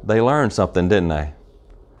 they learned something, didn't they?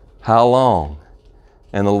 How long?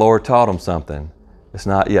 And the Lord taught them something. It's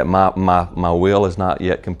not yet, my will is not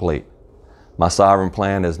yet complete. My sovereign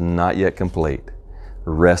plan is not yet complete.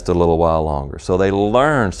 Rest a little while longer. So they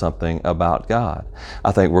learned something about God.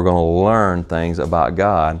 I think we're going to learn things about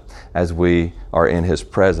God as we are in His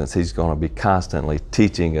presence. He's going to be constantly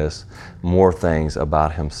teaching us more things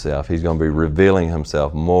about Himself. He's going to be revealing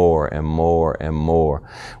Himself more and more and more.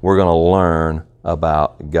 We're going to learn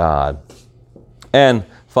about God. And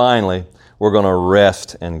finally, we're going to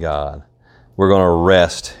rest in God. We're going to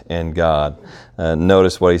rest in God.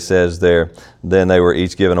 Notice what he says there. Then they were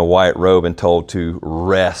each given a white robe and told to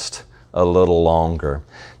rest a little longer.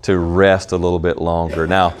 To rest a little bit longer.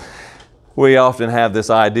 Now, we often have this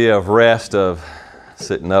idea of rest of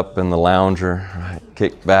sitting up in the lounger, right,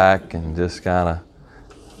 kick back and just kind of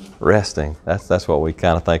resting. That's what we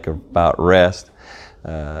kind of think about rest.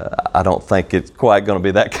 I don't think it's quite going to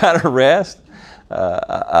be that kind of rest.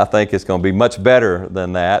 I think it's going to be much better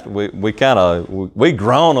than that. We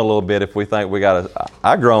groan a little bit if we think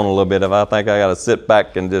I groan a little bit if I think I got to sit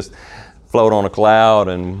back and just float on a cloud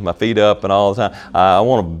and my feet up and all the time. I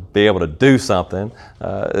want to be able to do something.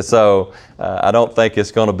 So I don't think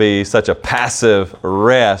it's going to be such a passive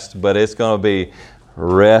rest, but it's going to be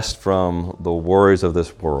rest from the worries of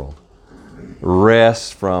this world.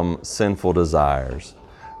 Rest from sinful desires.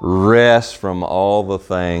 Rest from all the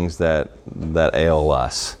things that ail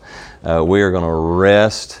us. We are going to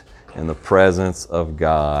rest in the presence of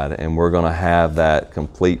God, and we're going to have that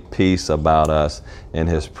complete peace about us in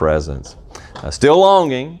His presence. Still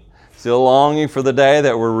longing for the day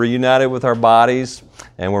that we're reunited with our bodies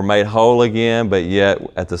and we're made whole again, but yet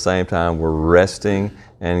at the same time we're resting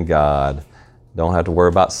in God. Don't have to worry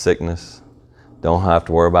about sickness. Don't have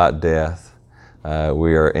to worry about death.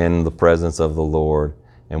 We are in the presence of the Lord,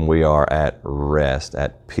 and we are at rest,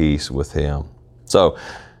 at peace with Him. So,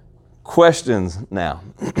 questions now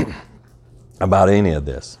about any of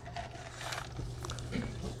this?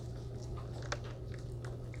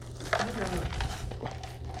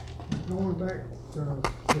 Going back to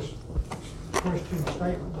this question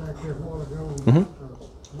statement back there a while ago about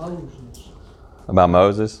Moses. About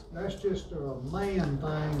Moses? That's just a man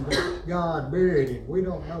thing that God buried him. We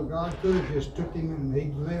don't know. God could have just took him and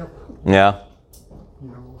he left. Yeah. You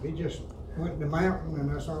know, he just went to the mountain,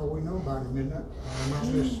 and that's all we know about him, isn't it? Am I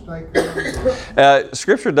mistaken?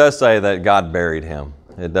 Scripture does say that God buried him.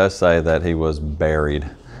 It does say that he was buried.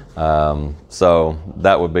 So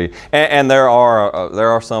that would be, and there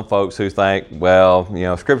are some folks who think, well, you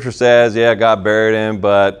know, Scripture says, yeah, God buried him,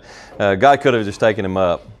 but God could have just taken him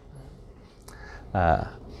up.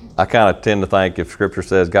 I kind of tend to think if Scripture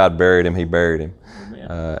says God buried him, He buried him.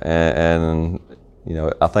 And you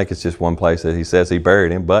know, I think it's just one place that He says He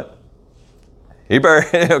buried him, but He buried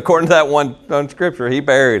him. According to that one Scripture, He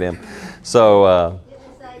buried him. So, Didn't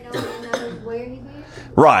it say no man knows where he buried him?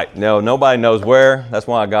 Right. No, nobody knows where. That's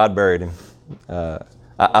why God buried him.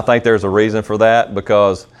 I think there's a reason for that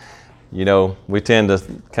because, we tend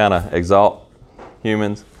to kind of exalt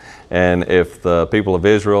humans. And if the people of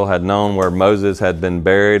Israel had known where Moses had been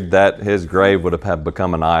buried, that his grave would have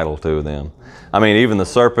become an idol to them. I mean, even the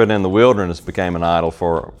serpent in the wilderness became an idol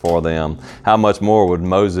for them. How much more would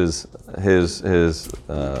Moses, his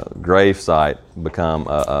grave site, become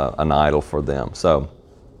an idol for them? So,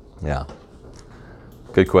 yeah.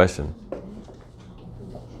 Good question.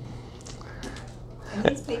 And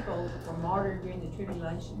these people were martyred during the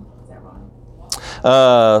tribulation, is that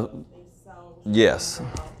right? These souls. Yes.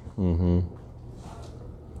 Mm-hmm.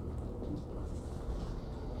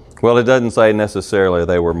 Well, it doesn't say necessarily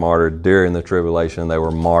they were martyred during the tribulation. They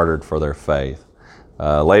were martyred for their faith.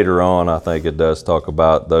 Later on, I think it does talk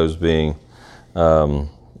about those being, in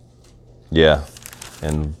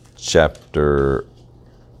chapter...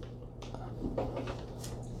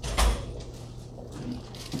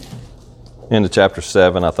 Into chapter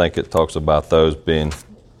 7, I think it talks about those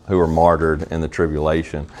who were martyred in the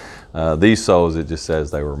tribulation. These souls, it just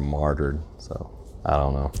says they were martyred. So, I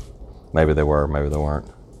don't know. Maybe they were, maybe they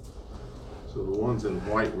weren't. So the ones in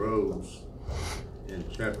white robes in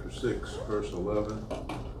chapter 6, verse 11,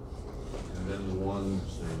 and then the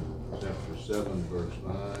ones in chapter 7, verse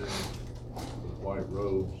 9, with white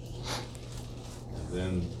robes, and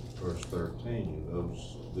then verse 13,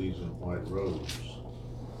 these in white robes.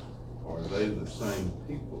 Are they the same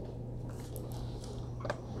people?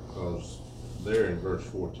 Because there in verse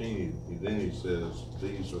 14, he says,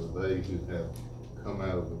 these are they who have come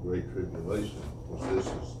out of the great tribulation. Of course,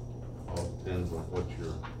 this all depends on what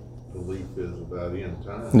your belief is about end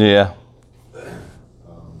time. Yeah.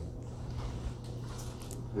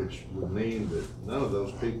 Which would mean that none of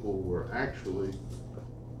those people were actually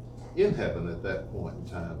in heaven at that point in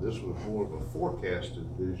time. This was more of a forecasted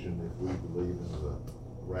vision if we believe in the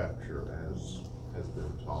rapture as has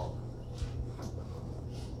been taught.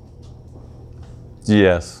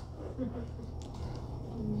 Yes.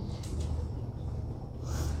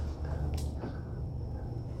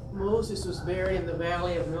 Moses was buried in the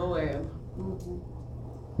valley of Moab.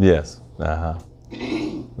 Yes. Yeah.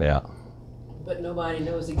 But nobody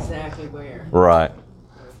knows exactly where. Right.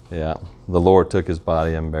 Yeah. The Lord took his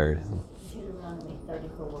body and buried him. Deuteronomy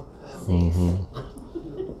 34.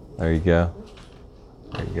 Mm-hmm. There you go.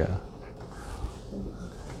 There you go.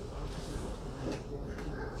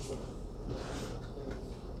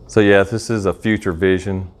 So yeah, this is a future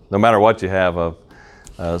vision. No matter what you have of,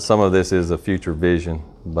 some of this is a future vision,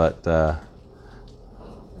 but I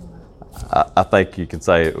think you can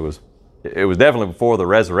say it was definitely before the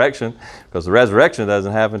resurrection, because the resurrection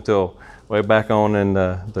doesn't happen until way back on in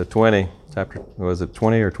the 20 chapter. Was it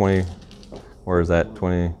 20 or 20? Where is that?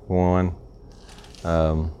 21.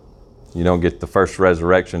 You don't get the first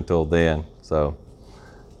resurrection till then. So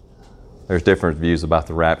there's different views about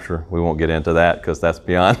the rapture. We won't get into that because that's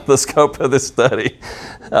beyond the scope of this study.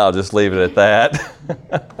 I'll just leave it at that.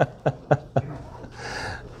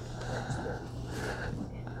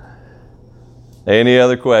 Any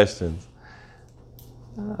other questions?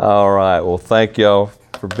 All right. Well, thank y'all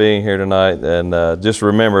for being here tonight. And just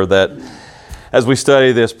remember that as we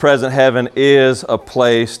study this, present heaven is a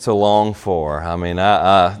place to long for. I mean,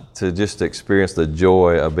 to just experience the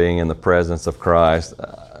joy of being in the presence of Christ,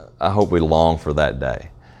 I hope we long for that day.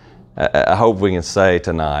 I hope we can say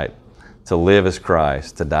tonight, to live is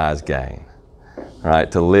Christ, to die is gain. Right?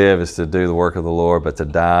 To live is to do the work of the Lord, but to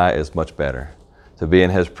die is much better. To be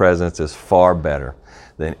in His presence is far better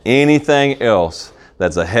than anything else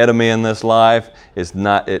that's ahead of me in this life.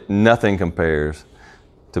 Nothing compares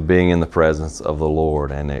to being in the presence of the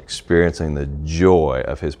Lord and experiencing the joy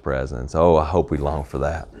of His presence. Oh, I hope we long for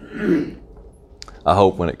that. I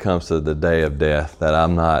hope when it comes to the day of death that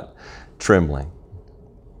I'm not trembling.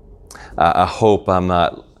 I hope I'm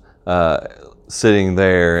not sitting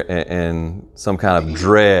there in some kind of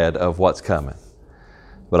dread of what's coming.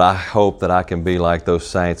 But I hope that I can be like those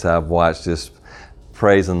saints I've watched just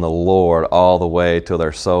praising the Lord all the way till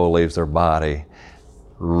their soul leaves their body,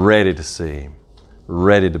 ready to see Him,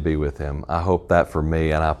 ready to be with Him. I hope that for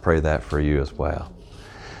me, and I pray that for you as well.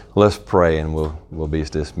 Let's pray and we'll be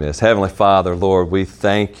dismissed. Heavenly Father, Lord, we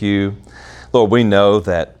thank you. Lord, we know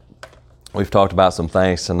that we've talked about some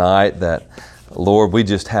things tonight that, Lord, we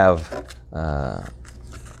just have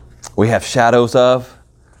shadows of.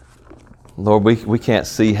 Lord, we can't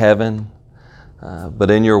see heaven, but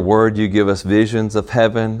in your word you give us visions of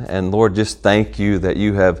heaven. And Lord, just thank you that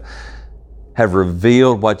you have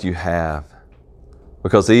revealed what you have.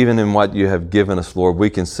 Because even in what you have given us, Lord, we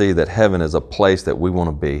can see that heaven is a place that we want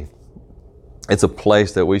to be. It's a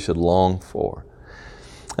place that we should long for.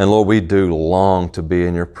 And Lord, we do long to be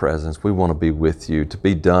in your presence. We want to be with you, to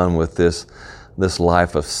be done with this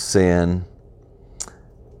life of sin,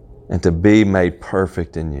 and to be made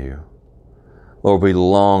perfect in you. Lord, we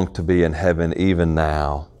long to be in heaven even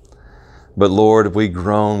now. But Lord, we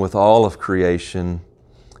groan with all of creation,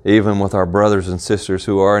 even with our brothers and sisters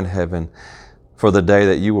who are in heaven, for the day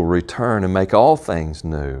that you will return and make all things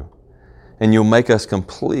new, and you'll make us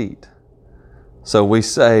complete. So we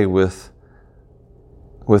say with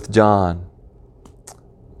John,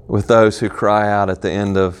 with those who cry out at the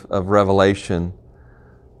end of Revelation,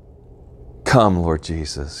 come, Lord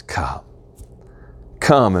Jesus, come.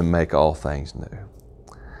 Come and make all things new.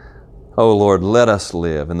 Oh Lord, let us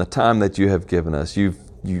live in the time that you have given us. You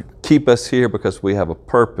keep us here because we have a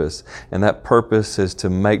purpose, and that purpose is to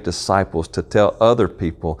make disciples, to tell other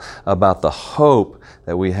people about the hope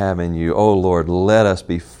that we have in you. Oh Lord, let us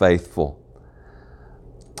be faithful.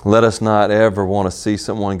 Let us not ever want to see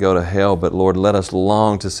someone go to hell, but Lord, let us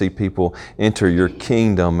long to see people enter your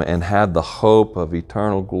kingdom and have the hope of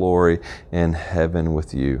eternal glory in heaven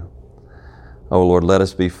with you. Oh Lord, let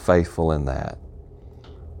us be faithful in that.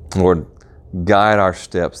 Lord, guide our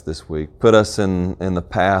steps this week. Put us in the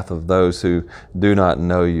path of those who do not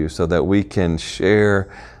know you so that we can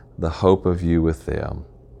share the hope of you with them.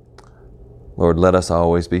 Lord, let us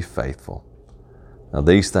always be faithful. Now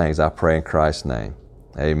these things I pray in Christ's name.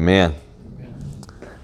 Amen.